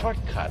take a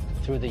shortcut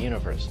through the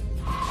universe.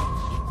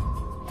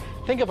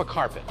 Think of a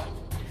carpet.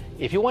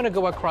 If you want to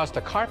go across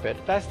the carpet,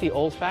 that's the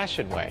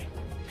old-fashioned way.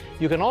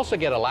 You can also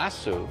get a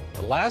lasso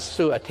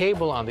a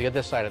table on the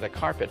other side of the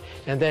carpet,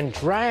 and then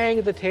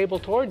drag the table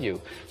toward you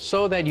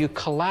so that you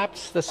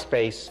collapse the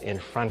space in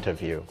front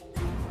of you.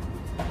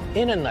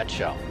 In a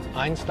nutshell,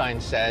 Einstein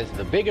says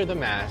the bigger the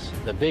mass,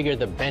 the bigger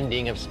the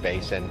bending of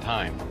space and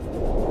time.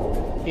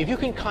 If you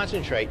can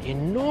concentrate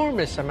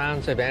enormous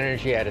amounts of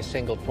energy at a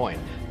single point,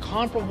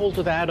 comparable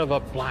to that of a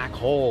black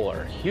hole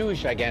or a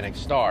huge gigantic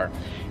star,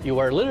 you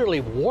are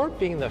literally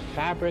warping the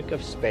fabric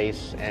of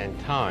space and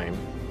time.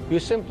 You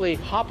simply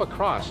hop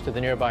across to the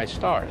nearby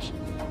stars.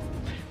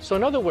 So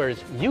in other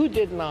words, you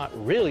did not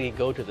really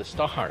go to the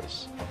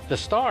stars. The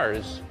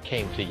stars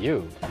came to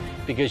you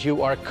because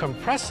you are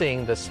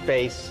compressing the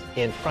space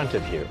in front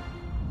of you.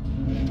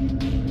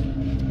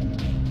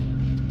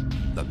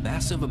 The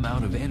massive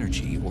amount of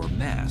energy or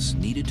mass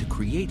needed to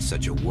create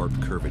such a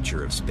warped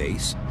curvature of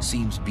space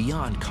seems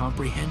beyond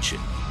comprehension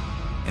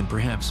and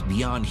perhaps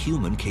beyond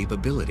human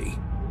capability.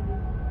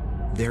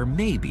 There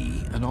may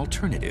be an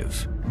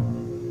alternative.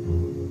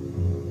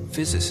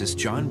 Physicist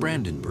John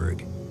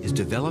Brandenburg is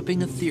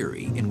developing a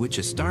theory in which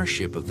a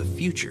starship of the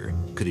future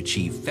could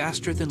achieve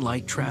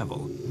faster-than-light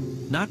travel,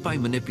 not by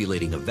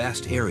manipulating a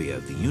vast area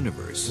of the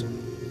universe,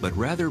 but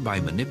rather by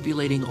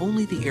manipulating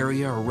only the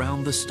area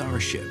around the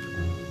starship.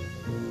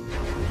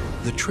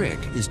 The trick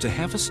is to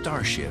have a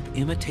starship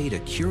imitate a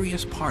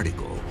curious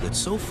particle that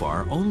so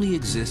far only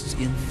exists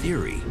in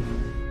theory.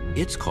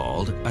 It's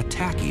called a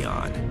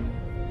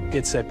tachyon.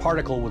 It's a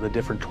particle with a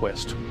different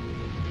twist.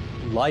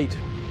 Light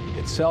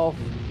itself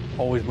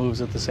always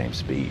moves at the same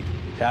speed.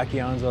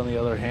 Tachyons, on the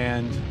other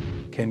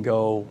hand, can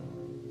go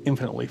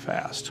infinitely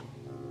fast.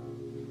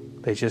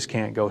 They just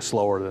can't go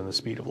slower than the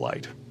speed of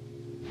light.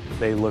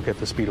 They look at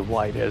the speed of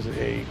light as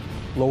a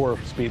lower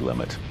speed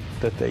limit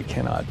that they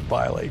cannot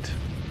violate.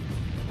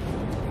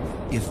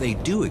 If they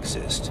do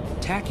exist,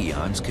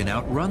 tachyons can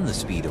outrun the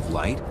speed of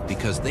light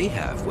because they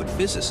have what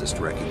physicists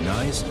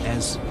recognize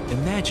as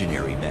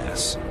imaginary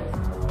mass.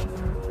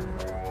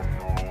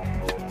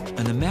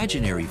 An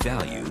imaginary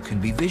value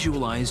can be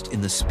visualized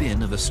in the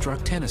spin of a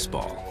struck tennis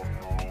ball.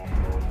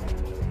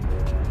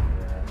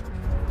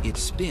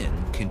 Its spin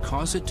can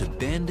cause it to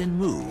bend and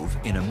move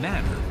in a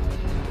manner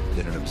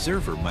that an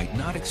observer might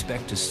not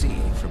expect to see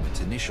from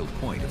its initial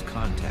point of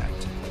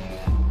contact.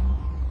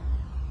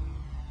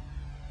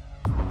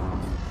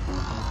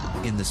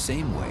 In the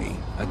same way,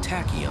 a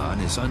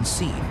tachyon is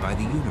unseen by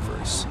the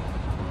universe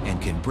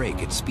and can break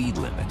its speed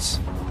limits.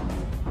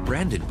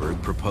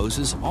 Brandenburg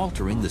proposes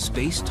altering the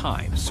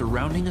space-time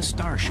surrounding a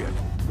starship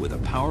with a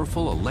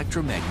powerful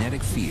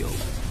electromagnetic field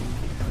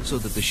so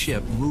that the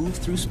ship moves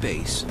through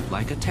space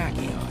like a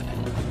tachyon.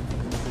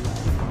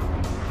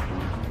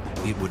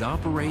 It would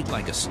operate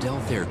like a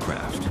stealth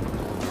aircraft,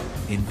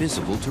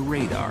 invisible to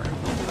radar,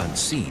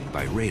 unseen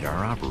by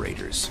radar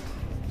operators.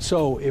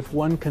 So if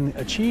one can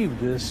achieve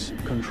this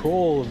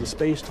control of the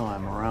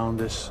space-time around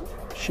this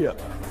ship,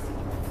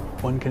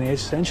 one can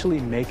essentially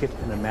make it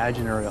an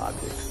imaginary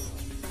object.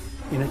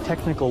 In a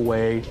technical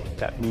way,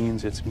 that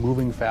means it's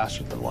moving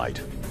faster than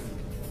light.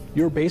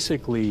 You're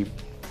basically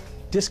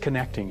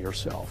disconnecting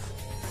yourself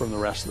from the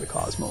rest of the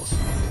cosmos.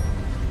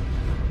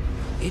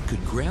 It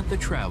could grant the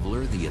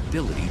traveler the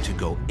ability to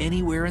go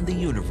anywhere in the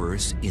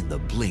universe in the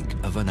blink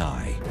of an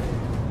eye,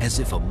 as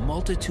if a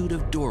multitude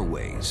of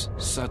doorways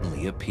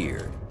suddenly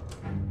appeared.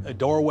 A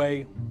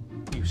doorway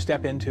you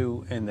step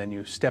into, and then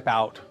you step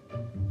out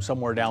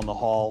somewhere down the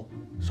hall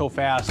so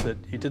fast that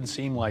it didn't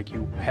seem like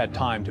you had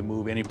time to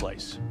move any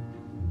place.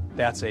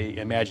 That's an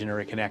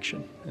imaginary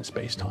connection in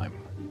space-time.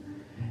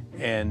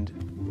 And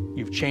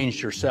you've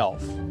changed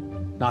yourself,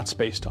 not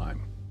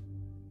space-time.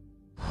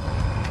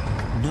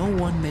 No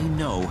one may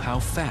know how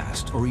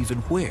fast or even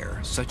where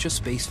such a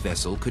space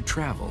vessel could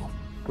travel.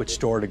 Which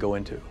door to go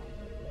into,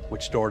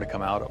 which door to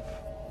come out of.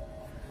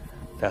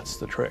 That's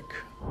the trick.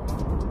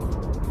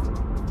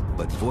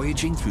 But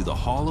voyaging through the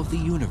Hall of the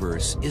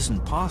Universe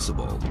isn't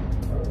possible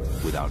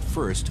without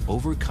first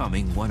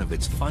overcoming one of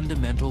its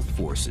fundamental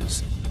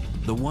forces,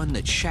 the one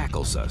that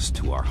shackles us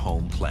to our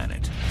home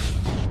planet.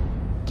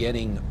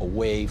 Getting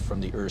away from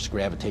the Earth's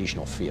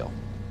gravitational field.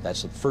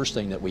 That's the first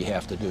thing that we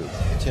have to do.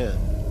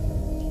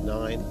 10,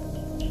 9,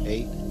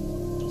 8,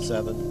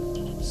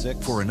 7,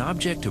 6. For an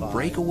object to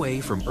break away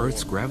from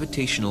Earth's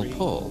gravitational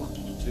pull,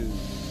 2,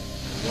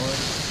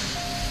 1.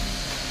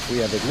 We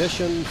have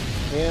ignition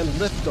and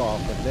liftoff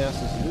of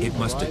NASA's new it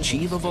must Horizon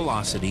achieve a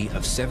velocity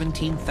of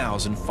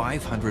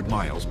 17,500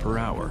 miles per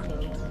hour.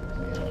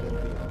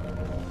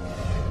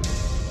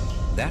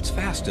 That's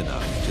fast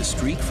enough to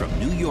streak from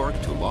New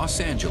York to Los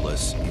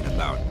Angeles in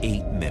about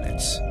 8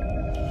 minutes.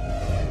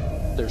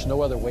 There's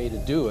no other way to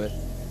do it,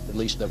 at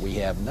least that we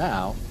have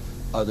now,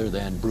 other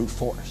than brute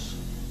force.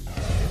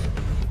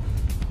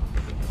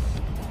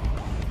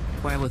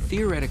 While a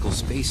theoretical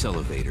space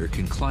elevator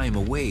can climb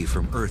away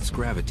from Earth's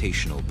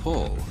gravitational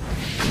pull,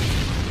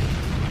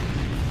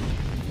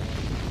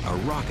 a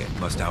rocket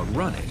must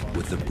outrun it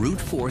with the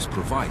brute force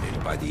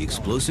provided by the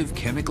explosive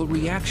chemical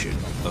reaction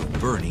of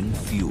burning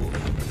fuel.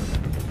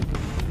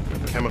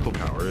 Chemical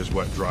power is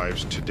what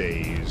drives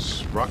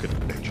today's rocket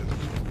engine.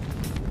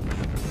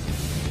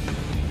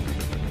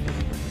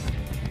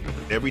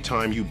 Every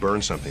time you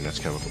burn something, that's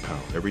chemical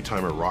power. Every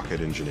time a rocket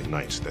engine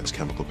ignites, that's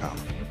chemical power.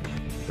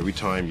 Every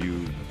time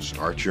you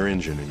start your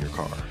engine in your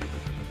car,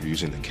 you're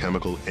using the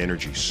chemical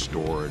energy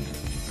stored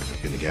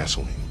in the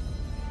gasoline.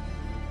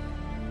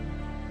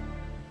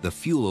 The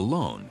fuel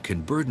alone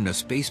can burden a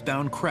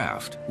spacebound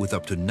craft with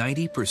up to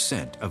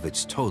 90% of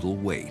its total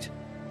weight.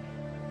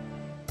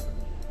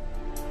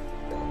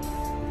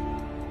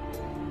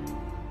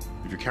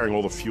 If you're carrying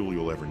all the fuel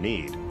you'll ever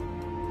need,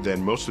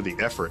 then most of the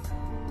effort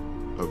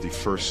of the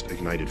first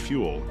ignited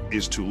fuel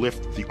is to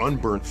lift the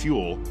unburnt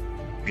fuel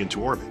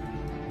into orbit.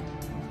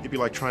 It'd be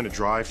like trying to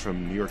drive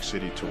from New York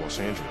City to Los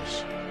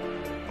Angeles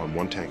on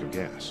one tank of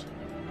gas.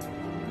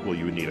 Well,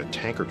 you would need a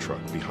tanker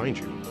truck behind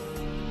you.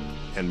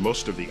 And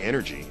most of the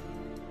energy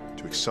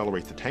to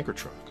accelerate the tanker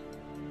truck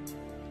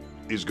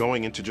is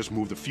going in to just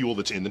move the fuel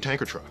that's in the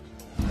tanker truck.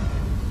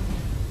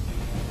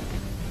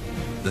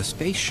 The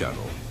space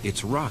shuttle,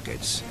 its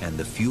rockets, and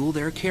the fuel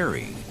they're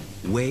carrying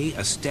weigh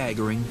a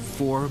staggering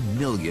 4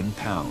 million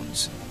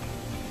pounds.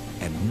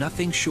 And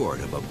nothing short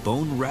of a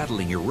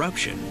bone-rattling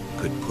eruption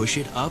could push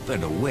it up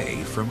and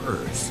away from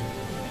Earth.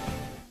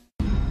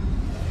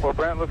 Well,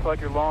 Brent, looks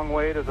like your long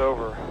wait is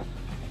over.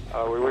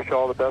 We wish you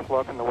all the best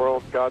luck in the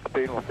world.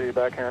 Godspeed, and we'll see you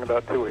back here in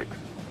about 2 weeks.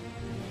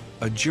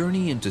 A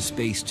journey into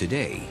space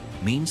today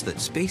means that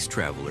space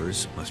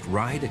travelers must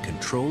ride a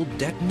controlled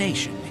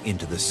detonation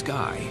into the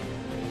sky.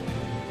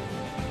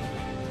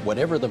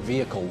 Whatever the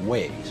vehicle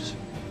weighs,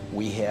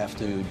 we have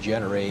to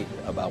generate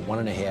about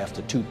 1.5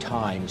 to 2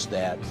 times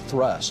that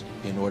thrust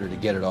in order to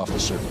get it off the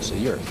surface of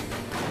the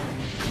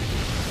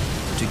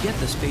Earth. To get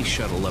the space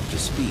shuttle up to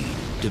speed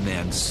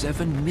demands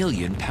 7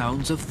 million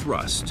pounds of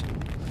thrust.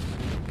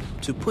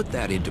 To put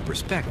that into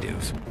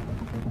perspective,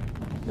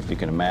 if you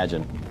can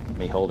imagine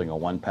me holding a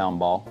 1-pound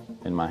ball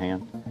in my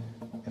hand,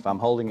 if I'm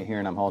holding it here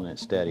and I'm holding it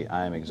steady,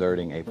 I am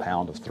exerting a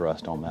pound of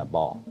thrust on that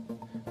ball.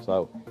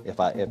 So if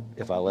I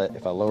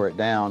lower it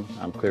down,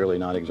 I'm clearly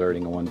not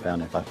exerting a 1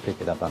 pound. If I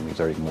pick it up, I'm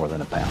exerting more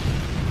than a pound.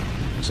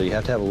 So you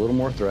have to have a little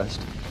more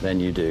thrust than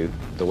you do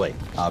the weight,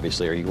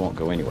 obviously, or you won't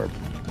go anywhere.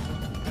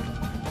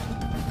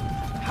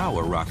 How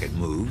a rocket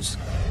moves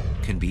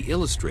can be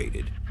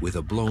illustrated with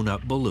a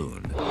blown-up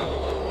balloon.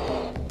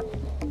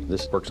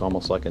 This works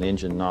almost like an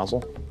engine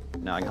nozzle.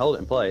 Now I can hold it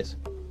in place,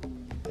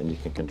 and you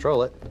can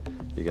control it,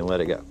 you can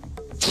let it go.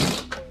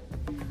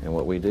 And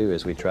what we do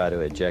is we try to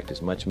eject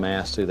as much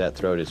mass through that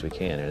throat as we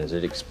can, and as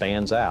it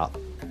expands out,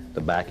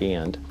 the back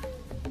end,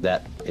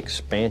 that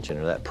expansion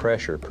or that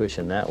pressure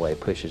pushing that way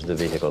pushes the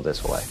vehicle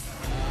this way.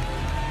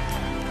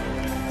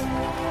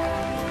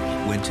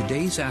 When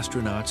today's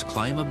astronauts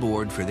climb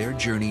aboard for their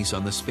journeys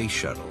on the space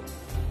shuttle,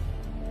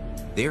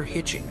 they're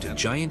hitching to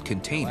giant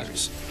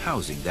containers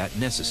housing that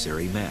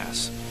necessary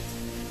mass.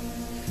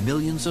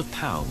 Millions of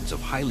pounds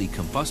of highly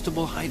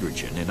combustible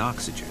hydrogen and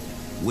oxygen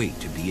wait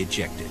to be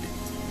ejected.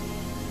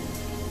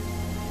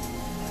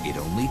 It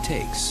only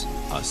takes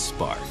a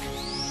spark.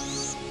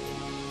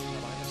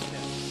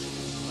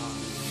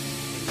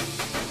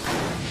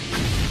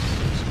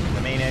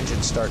 The main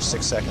engine starts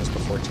 6 seconds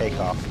before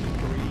takeoff.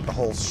 The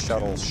whole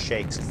shuttle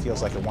shakes. It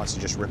feels like it wants to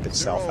just rip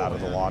itself out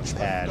of the launch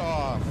pad.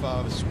 Liftoff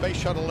of Space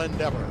Shuttle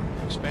Endeavour,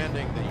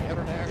 expanding the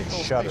International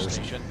It shudders, Space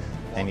Station.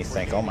 and you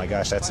think, oh my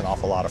gosh, that's an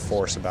awful lot of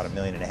force, about 1.5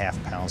 million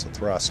pounds of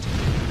thrust.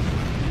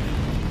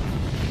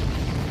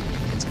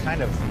 It's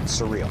kind of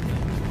surreal.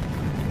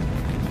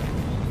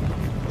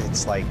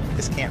 It's like,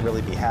 this can't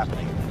really be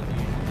happening.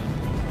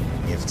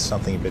 It's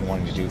something you've been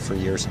wanting to do for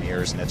years and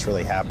years, and it's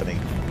really happening.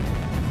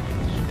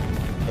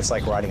 It's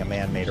like riding a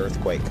man-made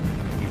earthquake.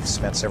 You've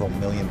spent several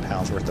million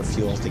pounds worth of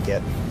fuel to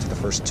get to the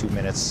first 2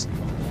 minutes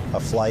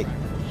of flight,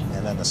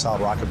 and then the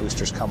solid rocket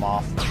boosters come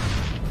off.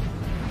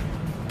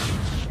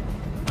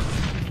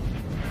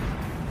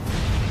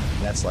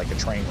 And that's like a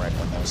train wreck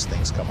when those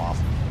things come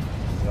off.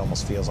 It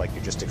almost feels like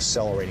you're just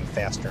accelerating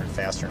faster and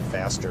faster and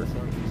faster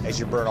as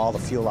you burn all the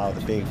fuel out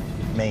of the big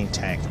main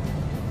tank.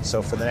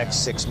 So for the next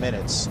 6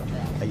 minutes,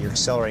 you're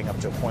accelerating up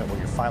to a point where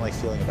you're finally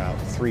feeling about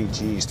 3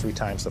 Gs, 3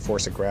 times the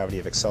force of gravity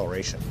of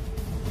acceleration.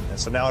 And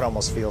so now it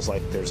almost feels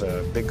like there's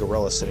a big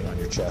gorilla sitting on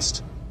your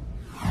chest.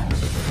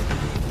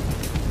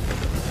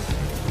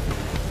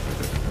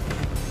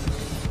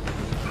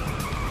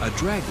 A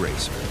drag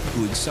racer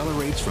who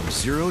accelerates from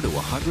 0 to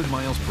 100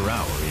 miles per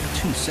hour in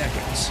 2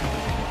 seconds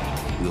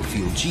will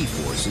feel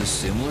G-forces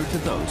similar to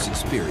those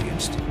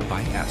experienced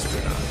by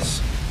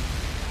astronauts.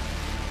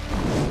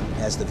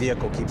 As the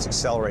vehicle keeps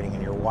accelerating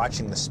and you're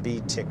watching the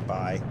speed tick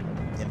by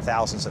in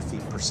thousands of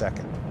feet per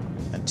second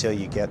until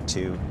you get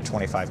to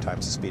 25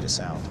 times the speed of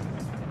sound.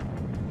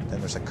 Then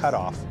there's a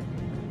cutoff,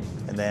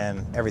 and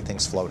then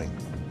everything's floating.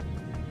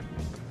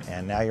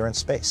 And now you're in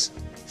space.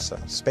 So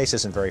space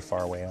isn't very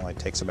far away. It only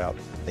takes about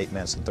 8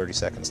 minutes and 30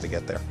 seconds to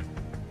get there.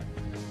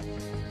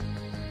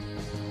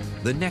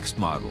 The next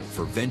model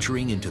for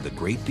venturing into the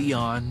great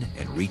beyond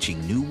and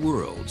reaching new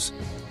worlds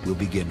will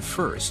begin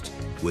first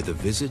with a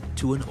visit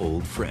to an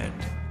old friend.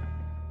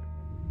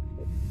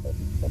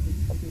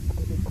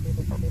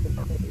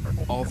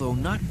 Although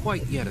not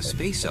quite yet a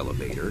space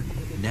elevator,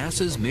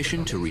 NASA's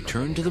mission to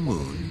return to the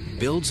moon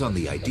builds on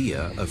the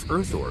idea of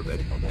Earth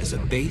orbit as a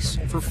base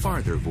for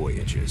farther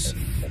voyages.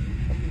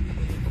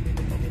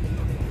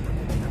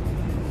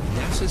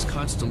 NASA's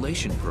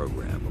Constellation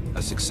program,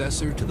 a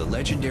successor to the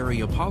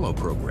legendary Apollo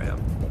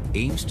program,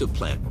 aims to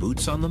plant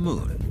boots on the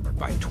moon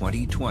by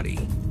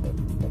 2020.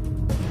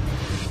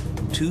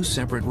 2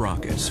 separate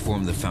rockets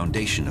form the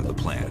foundation of the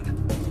plan.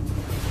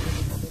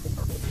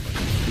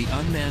 The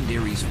unmanned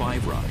Ares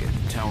 5 rocket,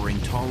 towering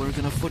taller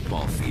than a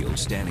football field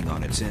standing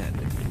on its end,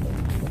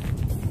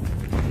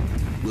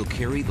 will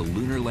carry the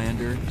lunar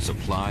lander,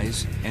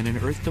 supplies, and an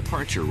Earth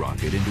departure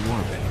rocket into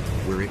orbit,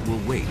 where it will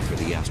wait for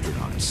the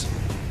astronauts.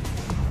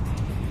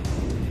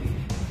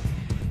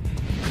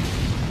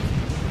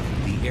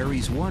 The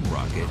Ares 1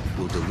 rocket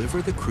will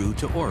deliver the crew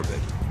to orbit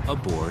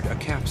aboard a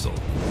capsule.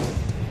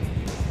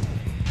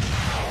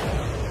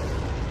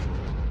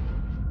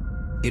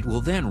 It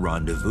will then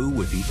rendezvous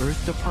with the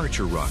Earth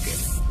departure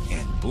rocket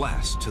and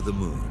blast to the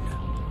moon.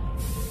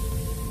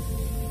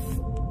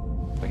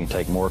 We can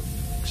take more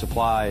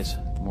supplies,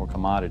 more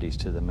commodities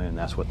to the moon.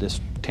 That's what this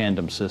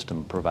tandem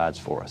system provides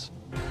for us.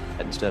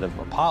 Instead of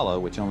Apollo,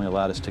 which only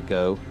allowed us to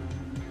go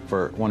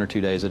for 1 or 2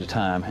 days at a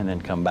time and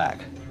then come back.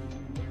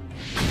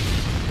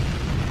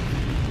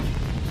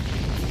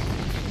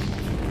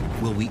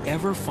 Will we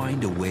ever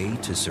find a way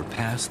to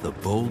surpass the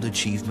bold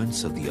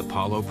achievements of the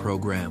Apollo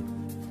program?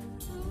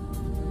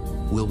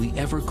 Will we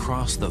ever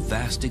cross the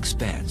vast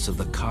expanse of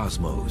the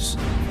cosmos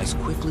as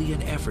quickly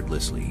and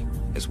effortlessly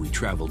as we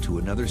travel to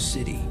another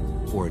city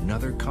or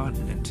another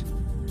continent?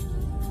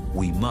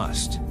 We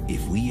must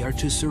if we are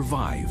to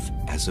survive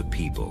as a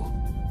people.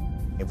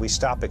 If we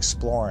stop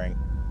exploring,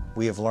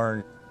 we have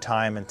learned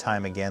time and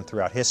time again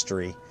throughout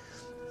history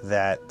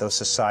that those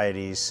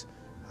societies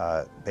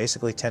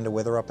basically tend to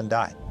wither up and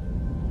die.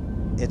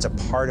 It's a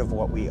part of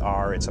what we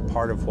are, it's a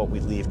part of what we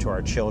leave to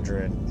our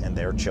children and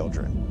their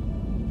children.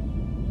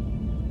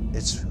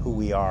 It's who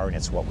we are and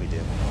it's what we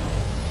do.